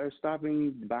are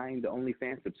stopping buying the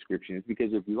OnlyFans subscriptions,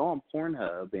 because if you go on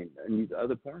Pornhub and these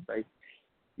other porn sites,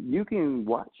 you can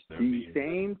watch the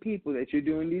same people that you're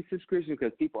doing these subscriptions,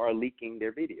 because people are leaking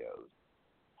their videos.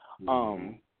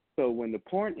 So when the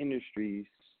porn industry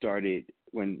started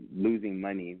losing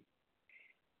money,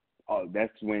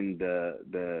 that's when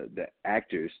the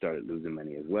actors started losing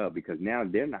money as well, because now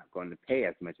they're not going to pay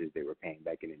as much as they were paying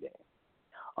back in the day.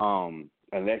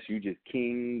 Unless you just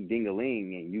king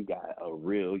ding-a-ling and you got a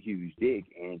real huge dick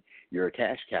and you're a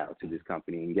cash cow to this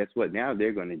company. And guess what? Now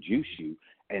they're going to juice you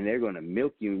and they're going to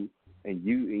milk you, and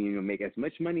you make as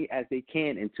much money as they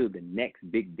can until the next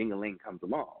big ding-a-ling comes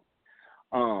along.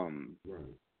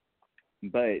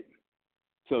 But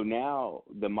so now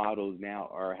the models now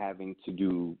are having to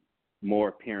do more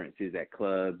appearances at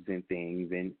clubs and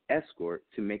things and escort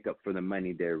to make up for the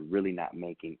money they're really not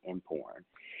making in porn.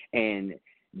 And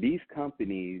these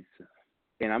companies,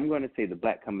 and I'm going to say the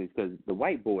black companies, because the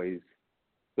white boys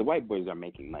are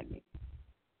making money.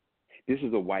 This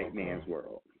is a white man's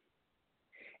world.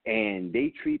 And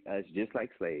they treat us just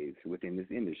like slaves within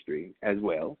this industry as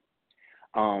well.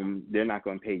 They're not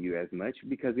going to pay you as much,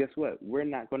 because guess what? We're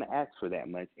not going to ask for that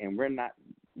much. And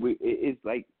it's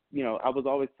like, I was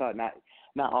always taught not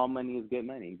all money is good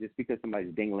money. Just because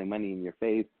somebody's dangling money in your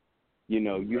face,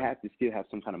 you have to still have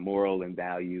some kind of moral and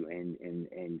value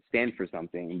and stand for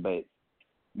something. But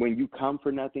when you come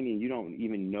for nothing and you don't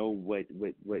even know what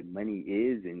money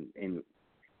is and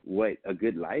what a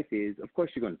good life is, of course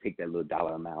you're going to take that little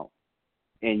dollar amount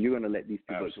and you're going to let these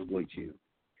people exploit you.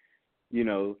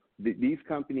 These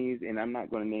companies, and I'm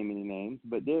not going to name any names,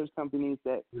 but there's companies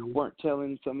that weren't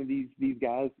telling some of these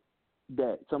guys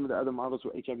that some of the other models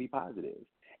were HIV positive.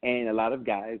 And a lot of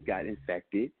guys got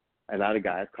infected. A lot of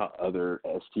guys caught other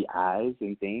STIs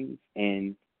and things.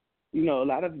 And, a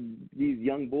lot of these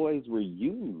young boys were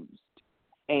used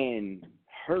and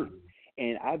hurt.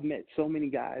 And I've met so many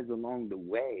guys along the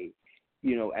way,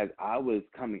 as I was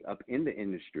coming up in the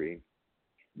industry,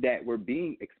 that were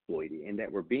being exploited and that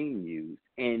were being used.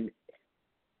 And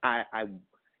I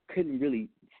couldn't really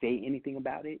say anything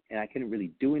about it, and I couldn't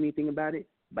really do anything about it,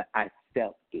 but I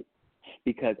felt it,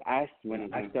 because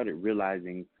when I started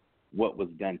realizing what was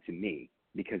done to me,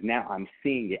 because now I'm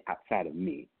seeing it outside of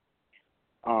me.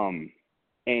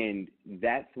 And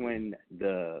that's when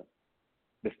the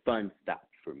fun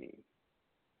stopped for me.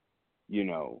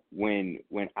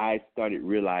 When I started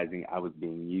realizing I was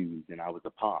being used and I was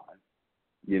a pawn,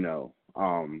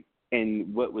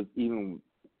 and what was even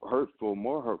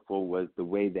more hurtful was the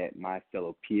way that my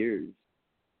fellow peers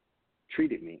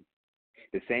treated me.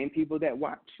 The same people that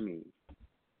watched me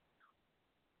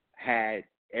had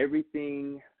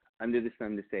everything under the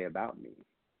sun to say about me,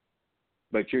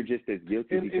 but you're just as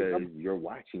guilty because you're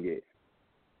watching it.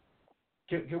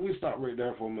 Can we stop right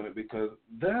there for a minute? Because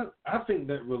I think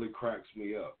that really cracks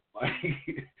me up.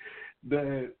 Like,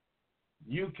 that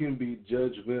you can be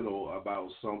judgmental about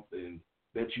something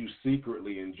that you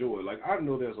secretly enjoy. Like, I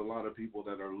know there's a lot of people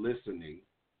that are listening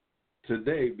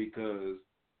today because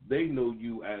they know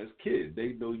you as KIDD.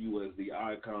 They know you as the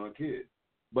icon KIDD.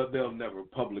 but they'll never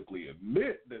publicly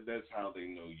admit that that's how they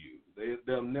know you.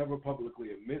 They'll never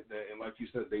publicly admit that, and like you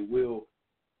said, they will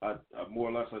more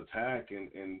or less attack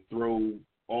and throw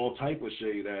all type of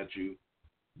shade at you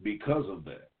because of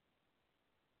that.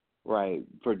 Right,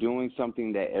 for doing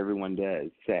something that everyone does,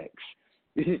 sex.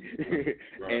 Right.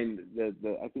 And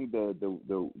I think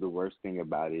the worst thing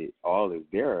about it all is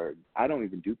I don't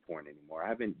even do porn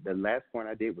anymore. The last porn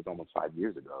I did was almost 5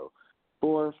 years ago.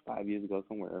 4 or 5 years ago,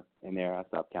 somewhere in there. I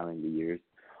stopped counting the years.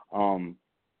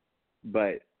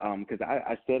 But because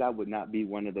I said I would not be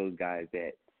one of those guys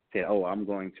that said, oh, I'm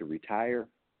going to retire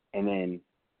and then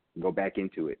go back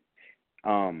into it.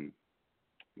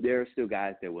 There are still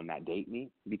guys that will not date me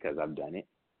because I've done it.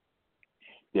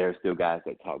 There are still guys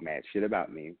that talk mad shit about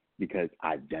me because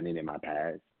I've done it in my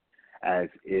past, as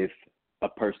if a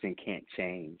person can't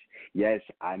change. Yes,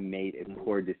 I made a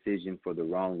poor decision for the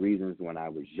wrong reasons when I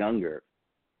was younger,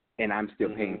 and I'm still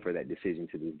paying for that decision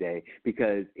to this day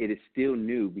because it is still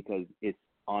new, because it's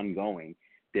ongoing.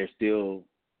 They're still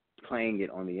playing it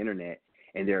on the internet,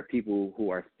 and there are people who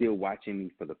are still watching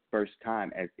me for the first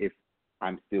time as if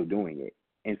I'm still doing it.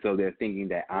 And so they're thinking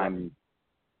that I'm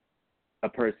a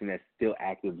person that's still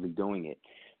actively doing it.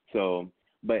 So,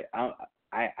 but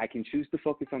I can choose to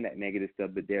focus on that negative stuff,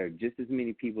 but there are just as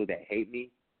many people that hate me,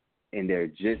 and there are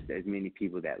just as many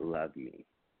people that love me.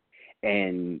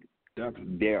 And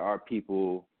there are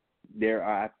people,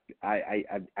 I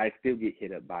still get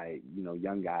hit up by,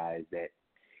 young guys that,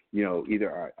 either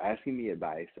are asking me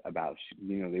advice about,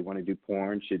 they want to do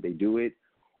porn, should they do it?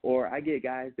 Or I get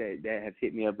guys that have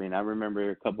hit me up, and I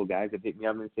remember a couple guys have hit me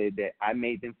up and said that I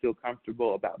made them feel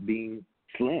comfortable about being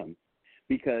slim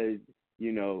because,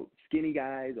 skinny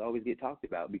guys always get talked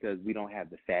about because we don't have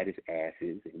the fattest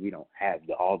asses and we don't have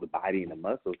all the body and the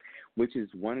muscles, which is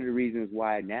one of the reasons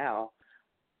why now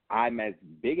I'm as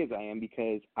big as I am,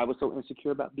 because I was so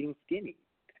insecure about being skinny.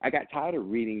 I got tired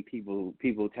of reading people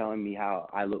telling me how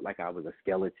I looked like I was a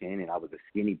skeleton and I was a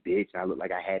skinny bitch and I looked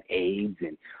like I had AIDS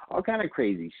and all kind of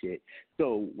crazy shit.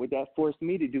 So what that forced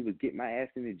me to do was get my ass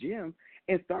in the gym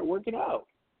and start working out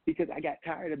because I got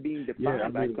tired of being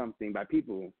defined by something, by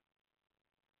people.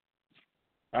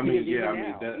 That's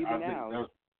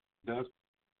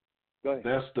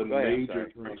the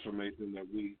major transformation that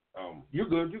we. You're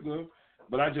good.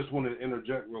 But I just wanted to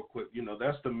interject real quick.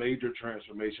 That's the major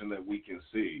transformation that we can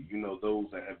see. Those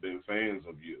that have been fans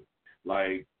of you,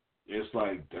 like it's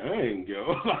like, dang,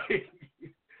 yo,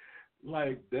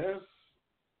 like that's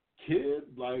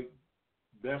KIDD, like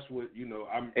that's what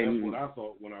that's what I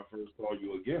thought when I first saw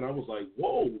you again. I was like,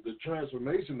 whoa, the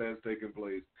transformation that's taking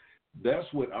place. That's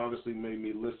what honestly made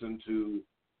me listen to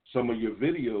some of your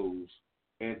videos,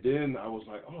 and then I was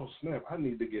like, oh snap, I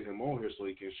need to get him on here so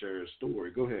he can share his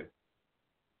story. Go ahead.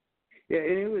 Yeah,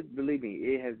 and it was, believe me,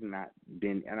 it has not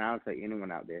been, and I'll say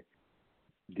anyone out there,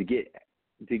 to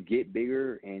get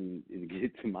bigger and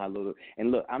get to my little, and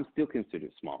look, I'm still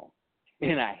considered small,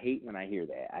 and I hate when I hear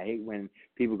that. I hate when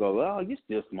people go, well, you're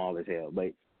still small as hell,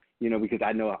 but, because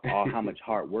I know how much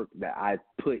hard work that I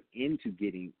put into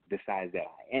getting the size that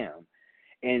I am,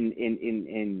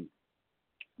 and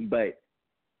but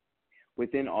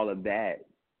within all of that,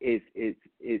 it's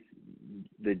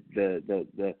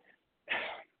the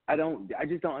I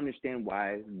just don't understand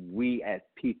why we as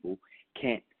people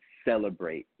can't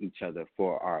celebrate each other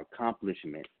for our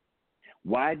accomplishments.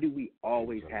 Why do we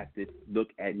always have to look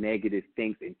at negative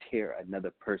things and tear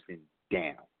another person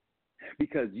down?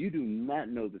 Because you do not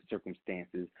know the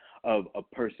circumstances of a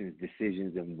person's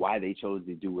decisions and why they chose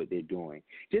to do what they're doing.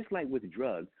 Just like with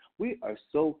drugs, we are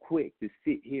so quick to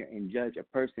sit here and judge a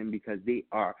person because they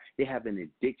have an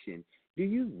addiction. Do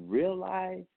you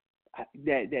realize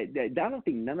that I don't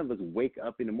think none of us wake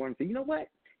up in the morning and say, you know what,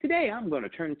 today I'm going to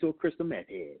turn into a crystal meth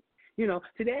head.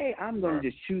 Today I'm going to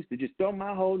just choose to just throw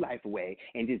my whole life away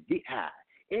and just get high.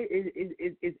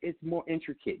 It's more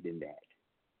intricate than that.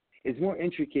 It's more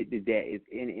intricate than that.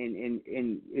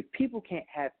 And if people can't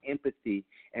have empathy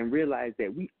and realize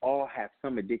that we all have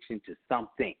some addiction to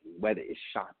something, whether it's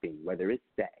shopping, whether it's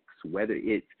sex, whether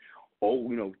it's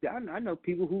I know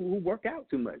people who work out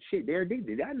too much. Shit, they're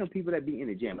addicted. I know people that be in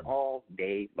the gym all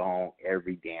day long,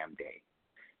 every damn day.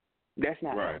 That's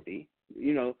not healthy.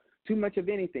 Too much of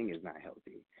anything is not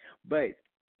healthy. But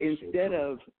instead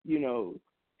of,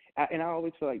 and I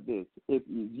always feel like this, if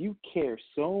you care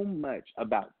so much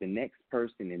about the next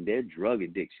person and their drug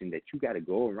addiction that you got to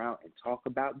go around and talk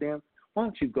about them, why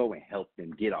don't you go and help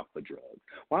them get off of drugs?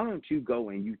 Why don't you go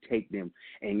and you take them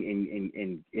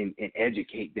and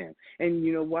educate them? And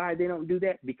you know why they don't do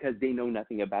that? Because they know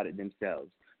nothing about it themselves.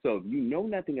 So if you know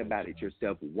nothing about it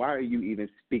yourself, why are you even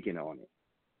speaking on it?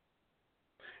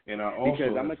 And I also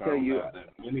because I'm have gonna tell found you, that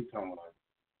many times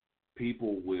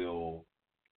people will,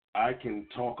 I can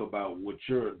talk about what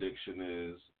your addiction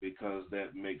is because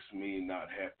that makes me not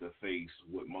have to face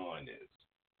what mine is.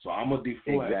 So I'm going to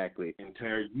deflect and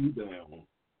tear you down.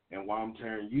 And while I'm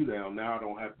tearing you down, now I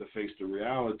don't have to face the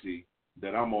reality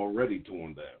that I'm already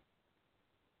torn down.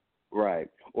 Right.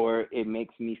 Or it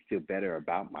makes me feel better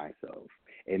about myself.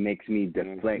 It makes me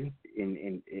deflect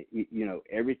in you know,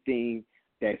 everything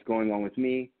that's going on with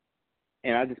me,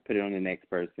 and I just put it on the next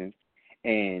person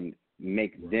and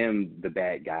make them the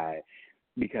bad guy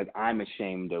because I'm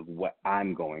ashamed of what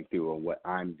I'm going through or what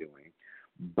I'm doing.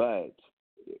 But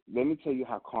let me tell you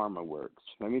how karma works.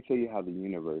 Let me tell you how the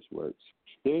universe works.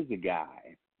 There's a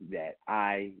guy that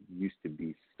I used to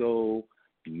be so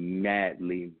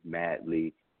madly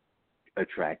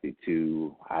attracted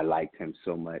to. I liked him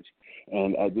so much.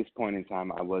 And at this point in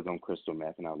time, I was on crystal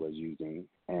meth and I was using.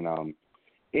 And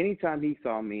anytime he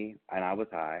saw me and I was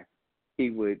high, he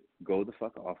would go the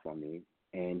fuck off on me.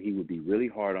 And he would be really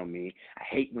hard on me. I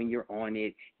hate when you're on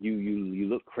it. You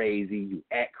look crazy. You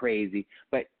act crazy.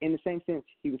 But in the same sense,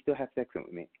 he would still have sex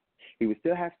with me. He would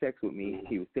still have sex with me.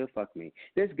 He would still fuck me.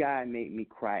 This guy made me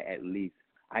cry at least,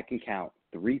 I can count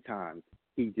 3 times.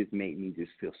 He just made me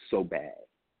just feel so bad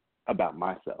about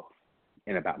myself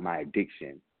and about my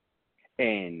addiction.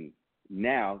 And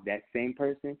now that same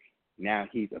person, now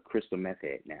he's a crystal meth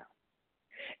head now.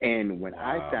 And when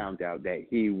I found out that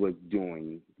he was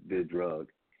doing the drug,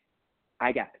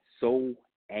 I got so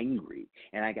angry.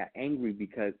 And I got angry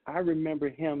because I remember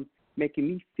him making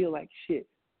me feel like shit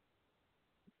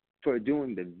for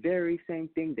doing the very same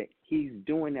thing that he's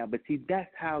doing now. But see,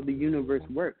 that's how the universe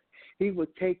works. He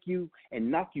would take you and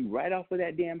knock you right off of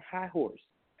that damn high horse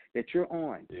that you're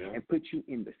on and put you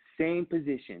in the same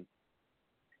position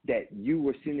that you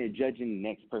were sitting there judging the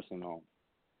next person on.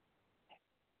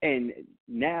 And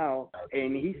now,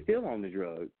 and he's still on the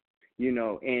drug, you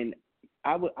know, and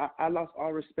I lost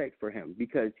all respect for him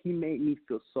because he made me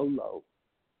feel so low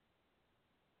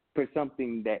for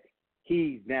something that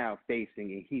he's now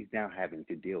facing and he's now having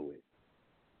to deal with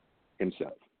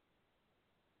himself.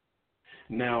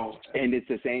 Now, and it's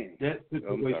the same. That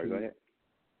situation, I'm sorry, go ahead.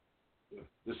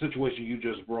 The situation you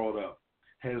just brought up,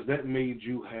 has that made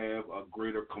you have a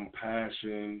greater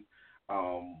compassion,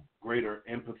 greater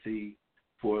empathy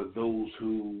for those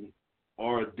who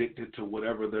are addicted to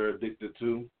whatever they're addicted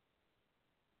to?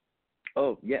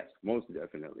 Oh, yes, most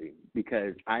definitely,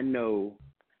 because I know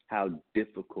how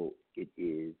difficult it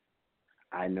is.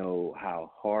 I know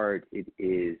how hard it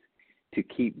is to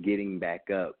keep getting back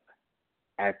up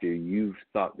after you've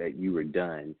thought that you were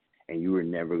done and you were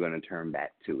never going to turn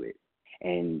back to it.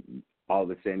 And all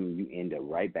of a sudden you end up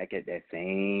right back at that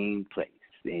same place.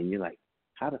 And you're like,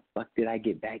 how the fuck did I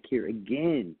get back here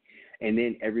again? And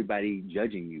then everybody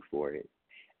judging you for it.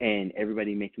 And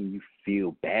everybody making you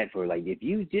feel bad for it. Like, if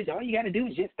you just, all you got to do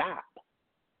is just stop.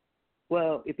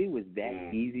 Well, if it was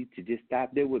that easy to just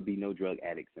stop, there would be no drug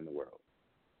addicts in the world.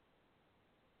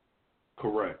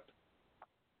 Correct.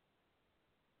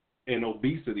 And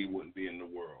obesity wouldn't be in the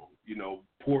world. You know,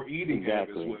 poor eating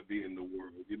habits wouldn't be in the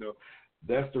world. You know,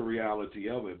 that's the reality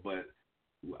of it. But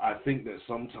I think that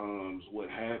sometimes what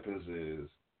happens is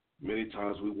many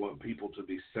times we want people to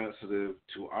be sensitive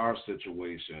to our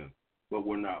situation, but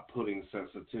we're not putting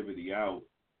sensitivity out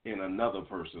in another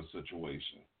person's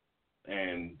situation.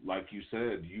 And like you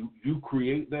said, you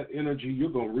create that energy, you're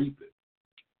going to reap it.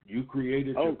 You create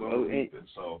it, you're going to reap it.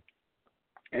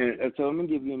 And so let me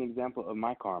give you an example of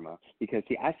my karma, because,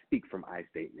 see, I speak from I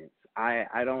statements. I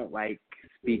don't like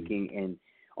speaking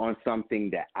on something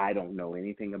that I don't know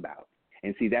anything about.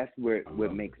 And, see, that's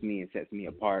what makes me and sets me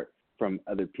apart from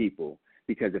other people,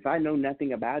 because if I know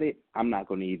nothing about it, I'm not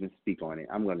going to even speak on it.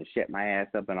 I'm going to shut my ass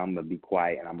up and I'm going to be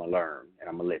quiet and I'm going to learn and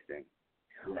I'm going to listen.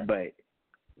 Right.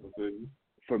 But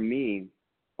for me,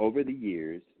 over the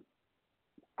years,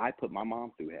 I put my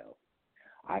mom through hell.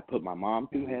 I put my mom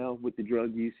through hell with the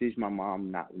drug usage, my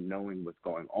mom not knowing what's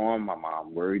going on, my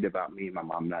mom worried about me, my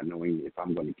mom not knowing if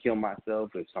I'm going to kill myself,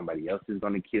 if somebody else is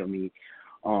going to kill me,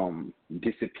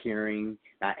 disappearing,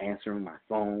 not answering my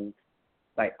phone,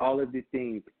 like all of these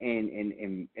things,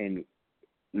 and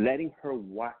letting her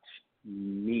watch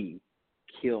me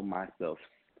kill myself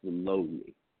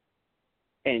slowly.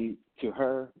 And to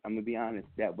her, I'm going to be honest,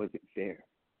 that wasn't fair.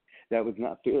 That was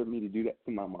not fair of me to do that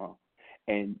to my mom.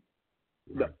 And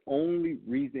the only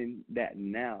reason that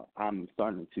now I'm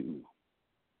starting to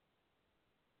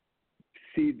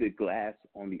see the glass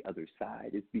on the other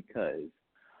side is because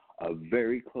a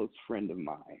very close friend of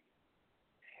mine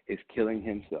is killing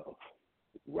himself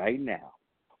right now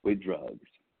with drugs,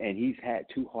 and he's had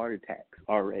 2 heart attacks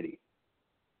already.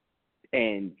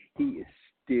 And he is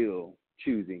still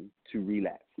choosing to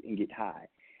relapse and get high.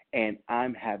 And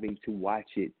I'm having to watch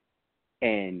it.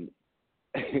 And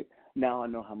now I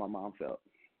know how my mom felt.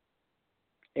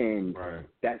 And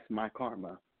that's my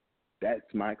karma. That's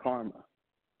my karma.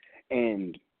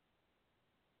 And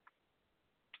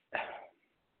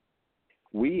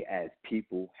we as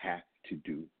people have to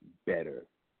do better.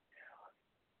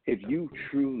 If you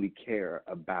truly care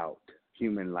about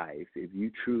human life, if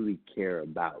you truly care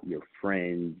about your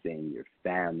friends and your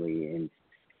family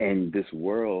and this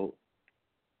world,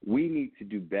 we need to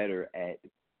do better at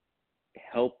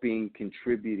helping,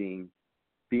 contributing,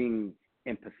 being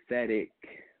empathetic.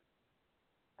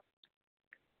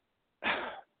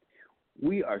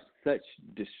 We are such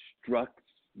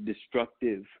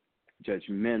destructive,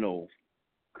 judgmental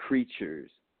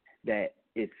creatures that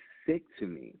it's sick to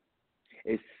me.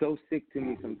 It's so sick to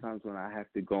me sometimes when I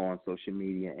have to go on social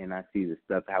media and I see the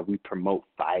stuff, how we promote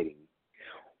fighting.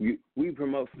 We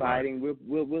promote fighting.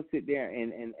 We'll sit there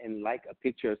and like a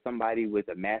picture of somebody with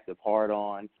a massive heart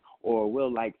on, or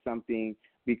we'll like something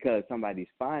because somebody's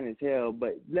fine as hell,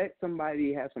 but let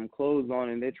somebody have some clothes on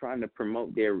and they're trying to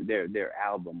promote their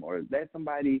album, or let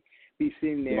somebody be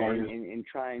sitting there and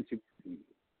trying to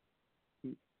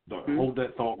hold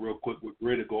that thought real quick. We're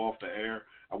ready to go off the air.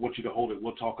 I want you to hold it.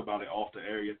 We'll talk about it off the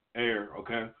air,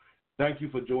 okay? Thank you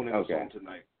for joining us on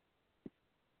tonight.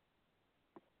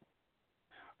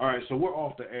 All right, so we're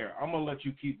off the air. I'm going to let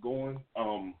you keep going.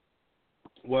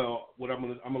 Well, what I'm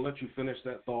gonna let you finish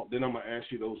that thought. Then I'm gonna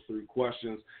ask you those 3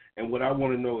 questions. And what I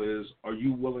want to know is, are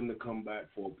you willing to come back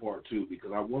for a part 2?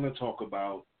 Because I want to talk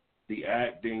about the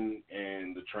acting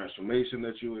and the transformation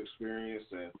that you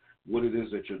experienced and what it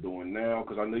is that you're doing now.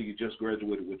 Because I know you just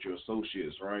graduated with your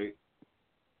associates, right?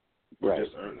 Right. You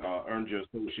just earned your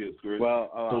associate's degree. Well,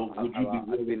 so would you be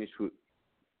willing?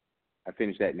 I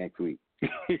finished that next week.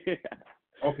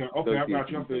 Okay, I got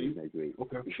you. I feel you. Next week.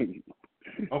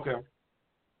 Okay.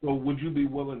 So would you be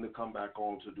willing to come back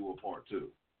on to do a part 2?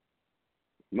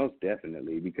 Most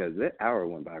definitely, because that hour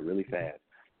went by really fast.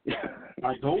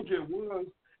 I told you it was.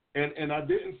 And I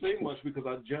didn't say much because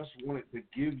I just wanted to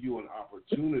give you an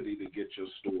opportunity to get your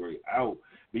story out,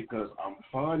 because I'm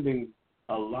finding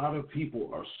a lot of people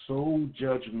are so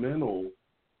judgmental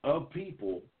of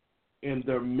people, and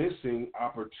they're missing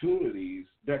opportunities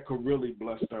that could really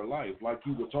bless their life. Like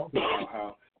you were talking about,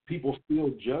 how people still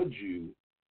judge you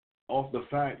off the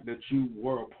fact that you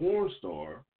were a porn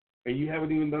star and you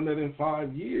haven't even done that in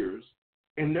 5 years,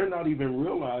 and they're not even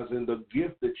realizing the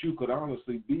gift that you could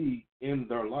honestly be in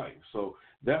their life. So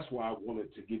that's why I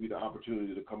wanted to give you the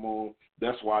opportunity to come on.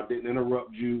 That's why I didn't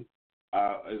interrupt you.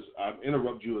 I've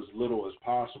interrupted you as little as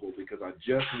possible, because I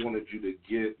just wanted you to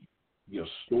get your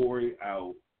story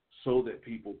out so that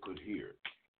people could hear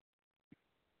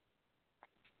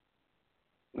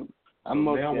it. I'm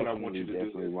most now definitely, what I want you to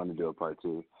definitely do, want to do a part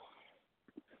 2.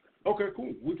 Okay,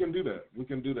 cool. We can do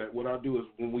that. What I'll do is,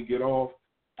 when we get off,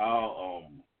 I'll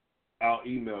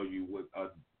email you with a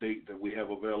date that we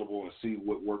have available and see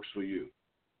what works for you.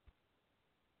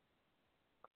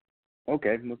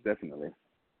 Okay, most definitely.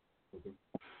 Okay.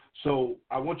 So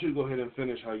I want you to go ahead and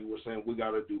finish how you were saying we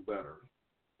got to do better.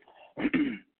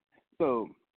 So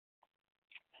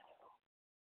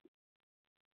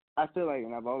I feel like,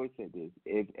 and I've always said this,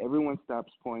 if everyone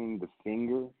stops pointing the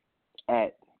finger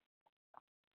at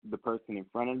the person in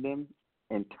front of them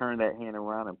and turn that hand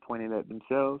around and point it at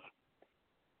themselves,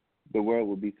 the world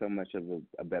will be so much of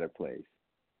a better place.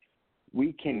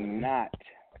 We cannot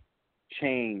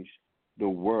change the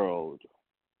world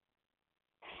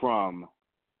from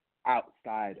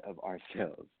outside of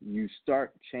ourselves. You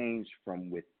start change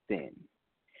from within.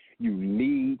 You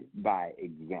lead by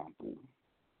example.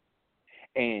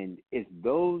 And it's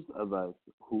those of us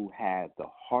who have the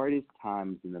hardest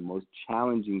times and the most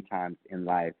challenging times in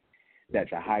life that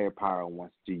the higher power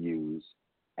wants to use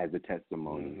as a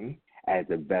testimony, as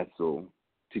a vessel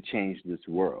to change this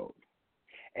world.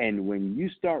 And when you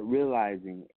start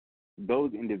realizing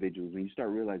those individuals, when you start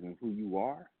realizing who you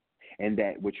are and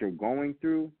that what you're going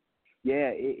through,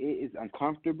 it is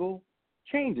uncomfortable.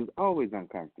 Change is always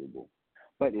uncomfortable,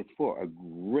 but it's for a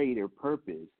greater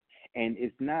purpose. And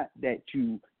it's not that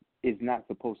it's not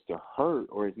supposed to hurt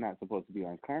or it's not supposed to be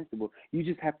uncomfortable. You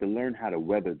just have to learn how to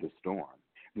weather the storm.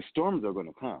 The storms are going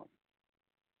to come,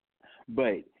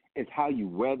 but it's how you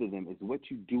weather them. It's what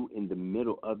you do in the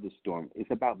middle of the storm.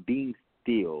 It's about being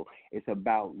still. It's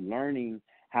about learning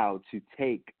how to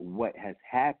take what has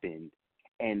happened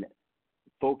and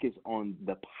focus on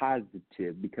the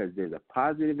positive, because there's a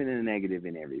positive and a negative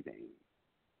in everything.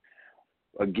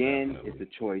 Again, It's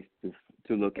a choice to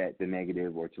to look at the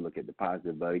negative or to look at the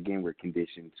positive. But again, we're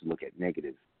conditioned to look at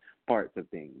negative parts of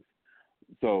things.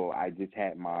 So I just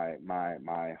had my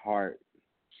heart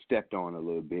stepped on a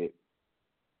little bit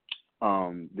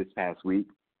this past week.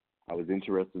 I was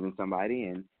interested in somebody,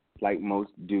 and like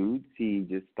most dudes, he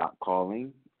just stopped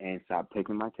calling and stopped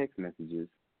taking my text messages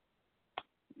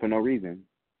for no reason.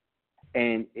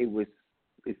 And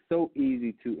it's so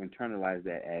easy to internalize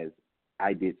that as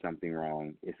I did something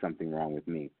wrong, it's something wrong with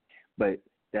me. But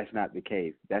that's not the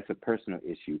case. That's a personal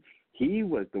issue. He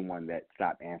was the one that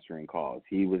stopped answering calls.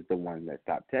 He was the one that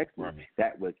stopped texting. Right.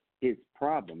 That was his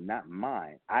problem, not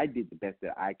mine. I did the best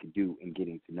that I could do in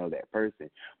getting to know that person.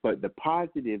 But the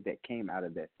positive that came out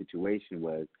of that situation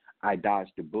was I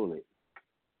dodged a bullet.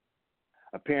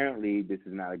 Apparently, this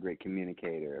is not a great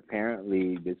communicator.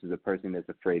 Apparently, this is a person that's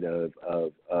afraid of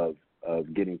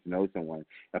getting to know someone.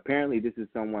 Apparently, this is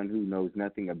someone who knows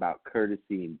nothing about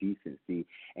courtesy and decency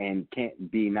and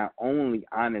can't be not only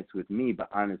honest with me, but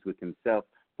honest with himself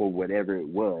for whatever it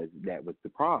was that was the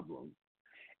problem.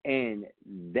 And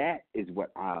that is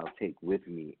what I'll take with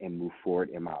me and move forward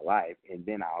in my life. And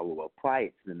then I will apply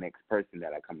it to the next person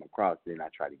that I come across, and I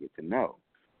try to get to know.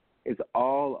 It's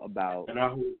all about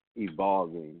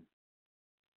evolving.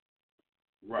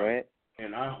 Right.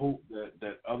 And I hope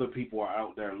that other people are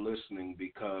out there listening,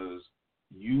 because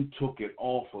you took it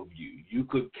off of you. You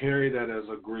could carry that as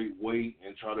a great weight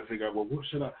and try to figure out, well, what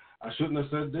should I shouldn't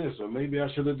have said this, or maybe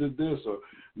I should have did this, or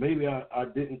maybe I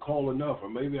didn't call enough, or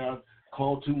maybe I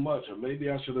called too much, or maybe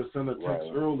I should have sent a text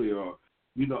earlier. Or,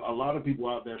 a lot of people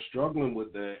out there struggling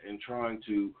with that and trying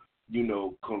to,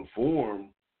 conform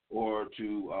or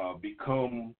to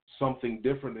become something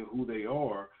different than who they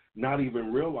are, not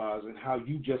even realizing how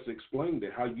you just explained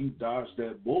it, how you dodged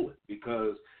that bullet,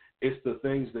 because it's the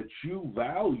things that you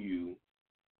value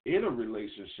in a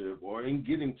relationship or in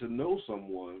getting to know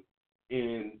someone,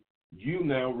 and you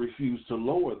now refuse to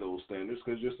lower those standards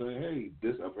because you're saying, hey,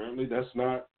 that's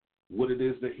not what it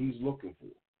is that he's looking for.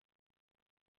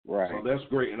 Right. So that's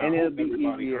great, and I it'll hope be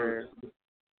everybody easier. heard that.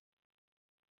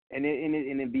 And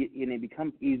it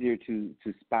becomes easier to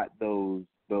spot those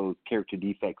character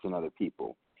defects in other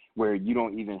people, where you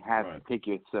don't even have to take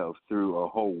yourself through a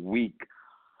whole week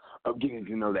of getting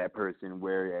to know that person,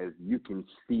 whereas you can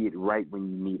see it right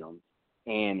when you meet them.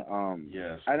 And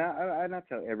yes. And I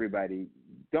tell everybody,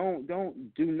 do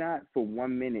not for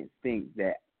 1 minute think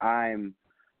that I'm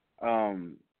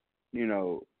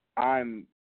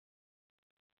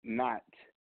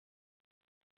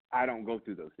I don't go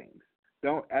through those things.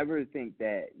 Don't ever think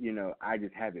that, I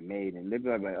just have it made, and they'll be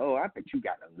like, oh, I bet you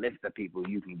got a list of people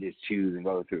you can just choose and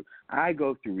go through. I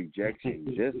go through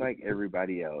rejection just like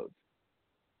everybody else.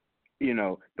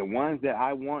 The ones that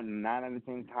I want 9 out of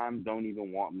 10 times don't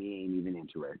even want me, ain't even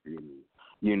interested in me,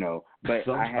 but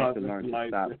sometimes I had to learn to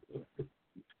stop.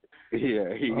 Yeah,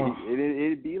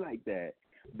 it'd be like that.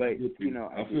 But, at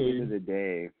the end of the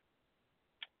day,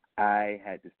 I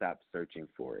had to stop searching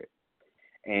for it.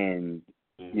 And,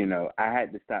 I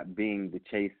had to stop being the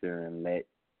chaser and let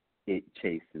it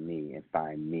chase me and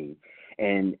find me.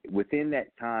 And within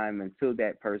that time, until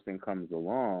that person comes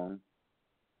along,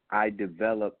 I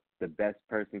developed the best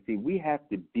person. See, we have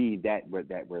to be that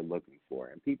we're looking for,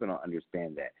 and people don't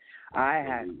understand that. I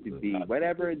have to be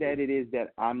whatever that it is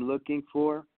that I'm looking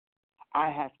for. I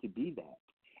have to be that.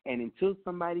 And until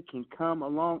somebody can come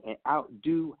along and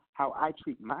outdo how I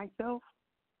treat myself,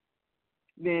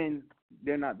 then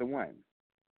they're not the one.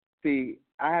 See,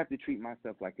 I have to treat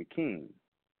myself like a king,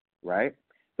 right?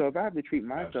 So if I have to treat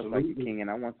myself like a king, and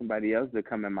I want somebody else to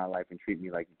come in my life and treat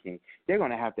me like a king, they're going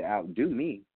to have to outdo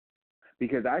me,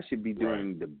 because I should be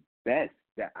doing the best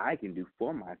that I can do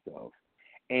for myself.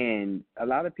 And a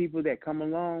lot of people that come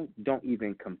along don't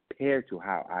even compare to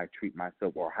how I treat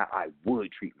myself or how I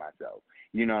would treat myself.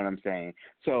 You know what I'm saying?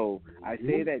 So I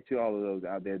say that to all of those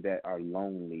out there that are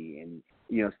lonely, and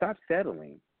stop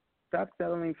settling. Stop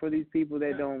settling for these people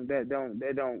that don't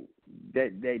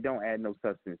add no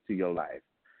substance to your life.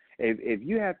 If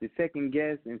you have to second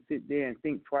guess and sit there and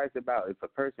think twice about if a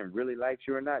person really likes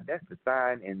you or not, that's the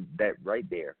sign, and that right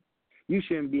there. You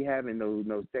shouldn't be having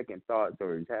no second thoughts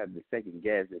or have the second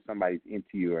guess if somebody's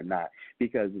into you or not.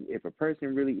 Because if a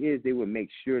person really is, they will make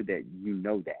sure that you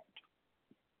know that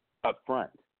up front,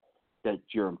 that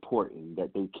you're important,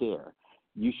 that they care.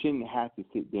 You shouldn't have to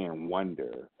sit there and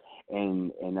wonder.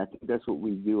 And I think that's what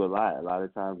we do a lot. A lot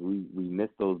of times we miss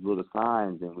those little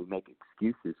signs and we make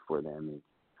excuses for them. And,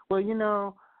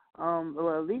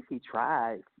 well, at least he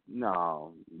tried.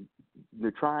 No,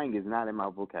 the trying is not in my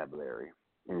vocabulary,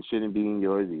 and it shouldn't be in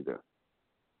yours either.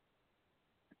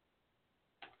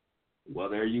 Well,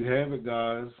 there you have it,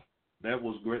 guys. That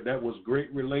was great. That was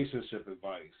great relationship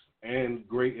advice and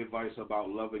great advice about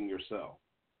loving yourself.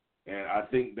 And I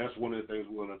think that's one of the things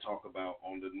we're going to talk about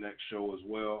on the next show as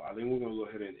well. I think we're going to go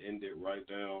ahead and end it right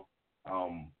now.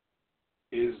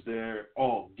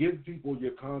 Give people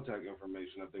your contact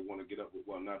information if they want to get up with,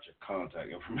 well, not your contact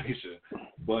information,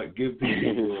 but give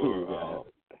people your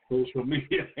social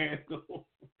media handle.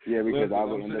 Yeah, because I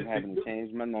would end up having to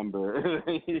change my number.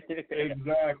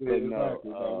 Exactly. No,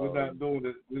 we're not doing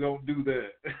it. We don't do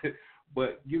that.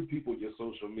 But give people your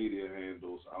social media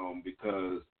handles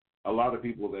because a lot of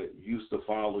people that used to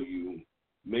follow you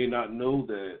may not know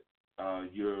that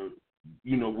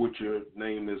what your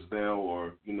name is now,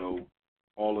 or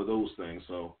all of those things.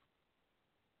 So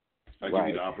I give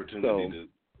you the opportunity to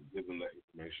give them that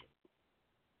information.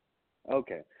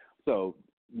 Okay, so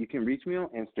you can reach me on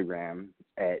Instagram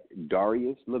at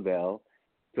Darius Lavale.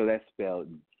 So that's spelled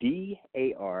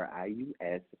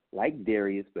Darius, like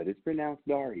Darius, but it's pronounced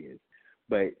Darius.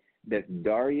 But that's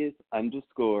Darius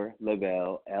 _Lavale,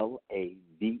 Lavale.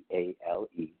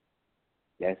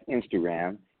 That's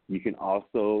Instagram. You can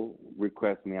also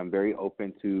request me. I'm very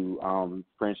open to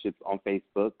friendships on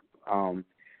Facebook.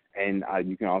 And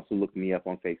you can also look me up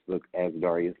on Facebook as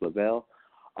Darius Lavale.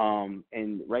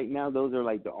 And right now, those are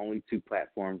like the only two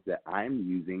platforms that I'm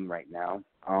using right now.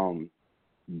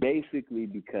 Basically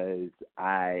because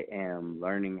I am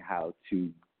learning how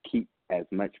to keep as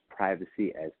much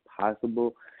privacy as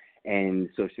possible. And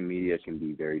social media can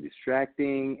be very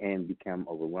distracting and become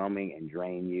overwhelming and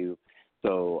drain you.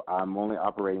 So I'm only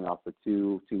operating off of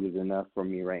two. Two is enough for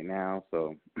me right now.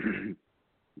 So,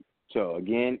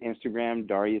 again, Instagram,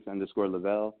 Darius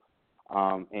 _Lavale.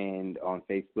 And on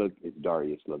Facebook, it's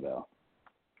Darius Lavale.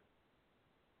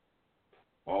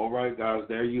 All right, guys,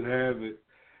 there you have it.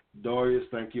 Darius,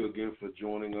 thank you again for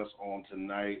joining us on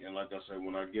tonight. And like I said,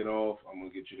 when I get off, I'm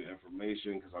going to get you the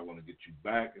information because I want to get you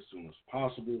back as soon as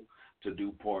possible to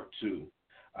do part 2.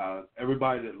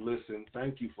 Everybody that listened,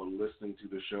 thank you for listening to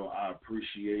the show. I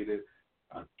appreciate it.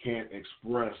 I can't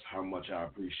express how much I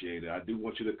appreciate it. I do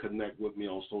want you to connect with me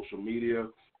on social media.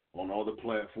 On all the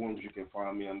platforms, you can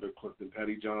find me under Clifton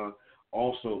Pettyjohn.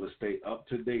 Also, to stay up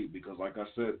to date, because like I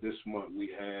said, this month we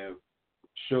have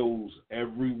shows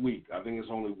every week. I think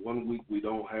it's only 1 week we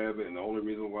don't have it, and the only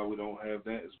reason why we don't have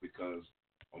that is because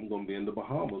I'm going to be in the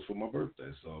Bahamas for my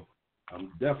birthday, so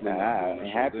I'm definitely not doing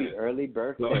a show happy there. early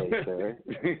birthday, sir.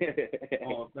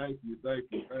 Oh, thank you.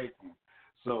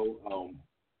 So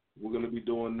we're going to be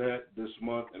doing that this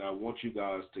month, and I want you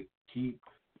guys to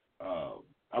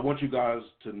I want you guys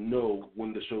to know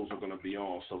when the shows are going to be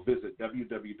on. So visit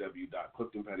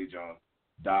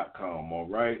www.cliftonpettyjohn.com, all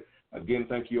right? Again,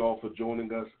 thank you all for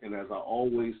joining us. And as I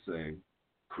always say,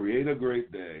 create a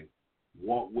great day,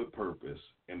 walk with purpose,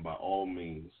 and by all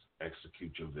means,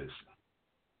 execute your vision.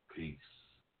 Peace.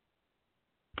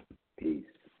 Peace.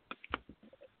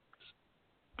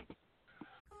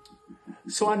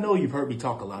 So I know you've heard me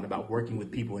talk a lot about working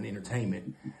with people in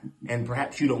entertainment, and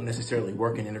perhaps you don't necessarily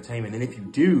work in entertainment. And if you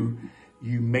do,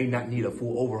 you may not need a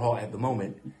full overhaul at the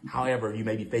moment. However, you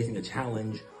may be facing a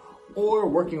challenge or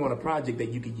working on a project that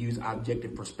you could use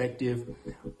objective perspective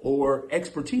or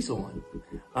expertise on.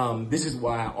 This is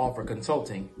why I offer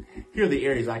consulting. Here are the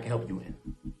areas I can help you in: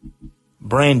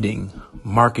 branding,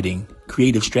 marketing,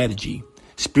 creative strategy,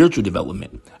 spiritual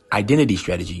development, identity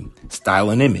strategy, style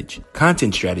and image,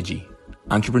 content strategy,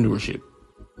 entrepreneurship.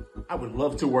 I would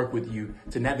love to work with you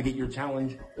to navigate your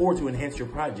challenge or to enhance your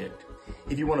project.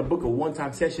 If you want to book a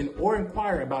one-time session or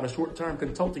inquire about a short-term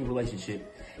consulting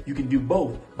relationship, you can do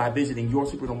both by visiting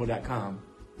yoursupernormal.com.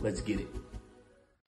 Let's get it.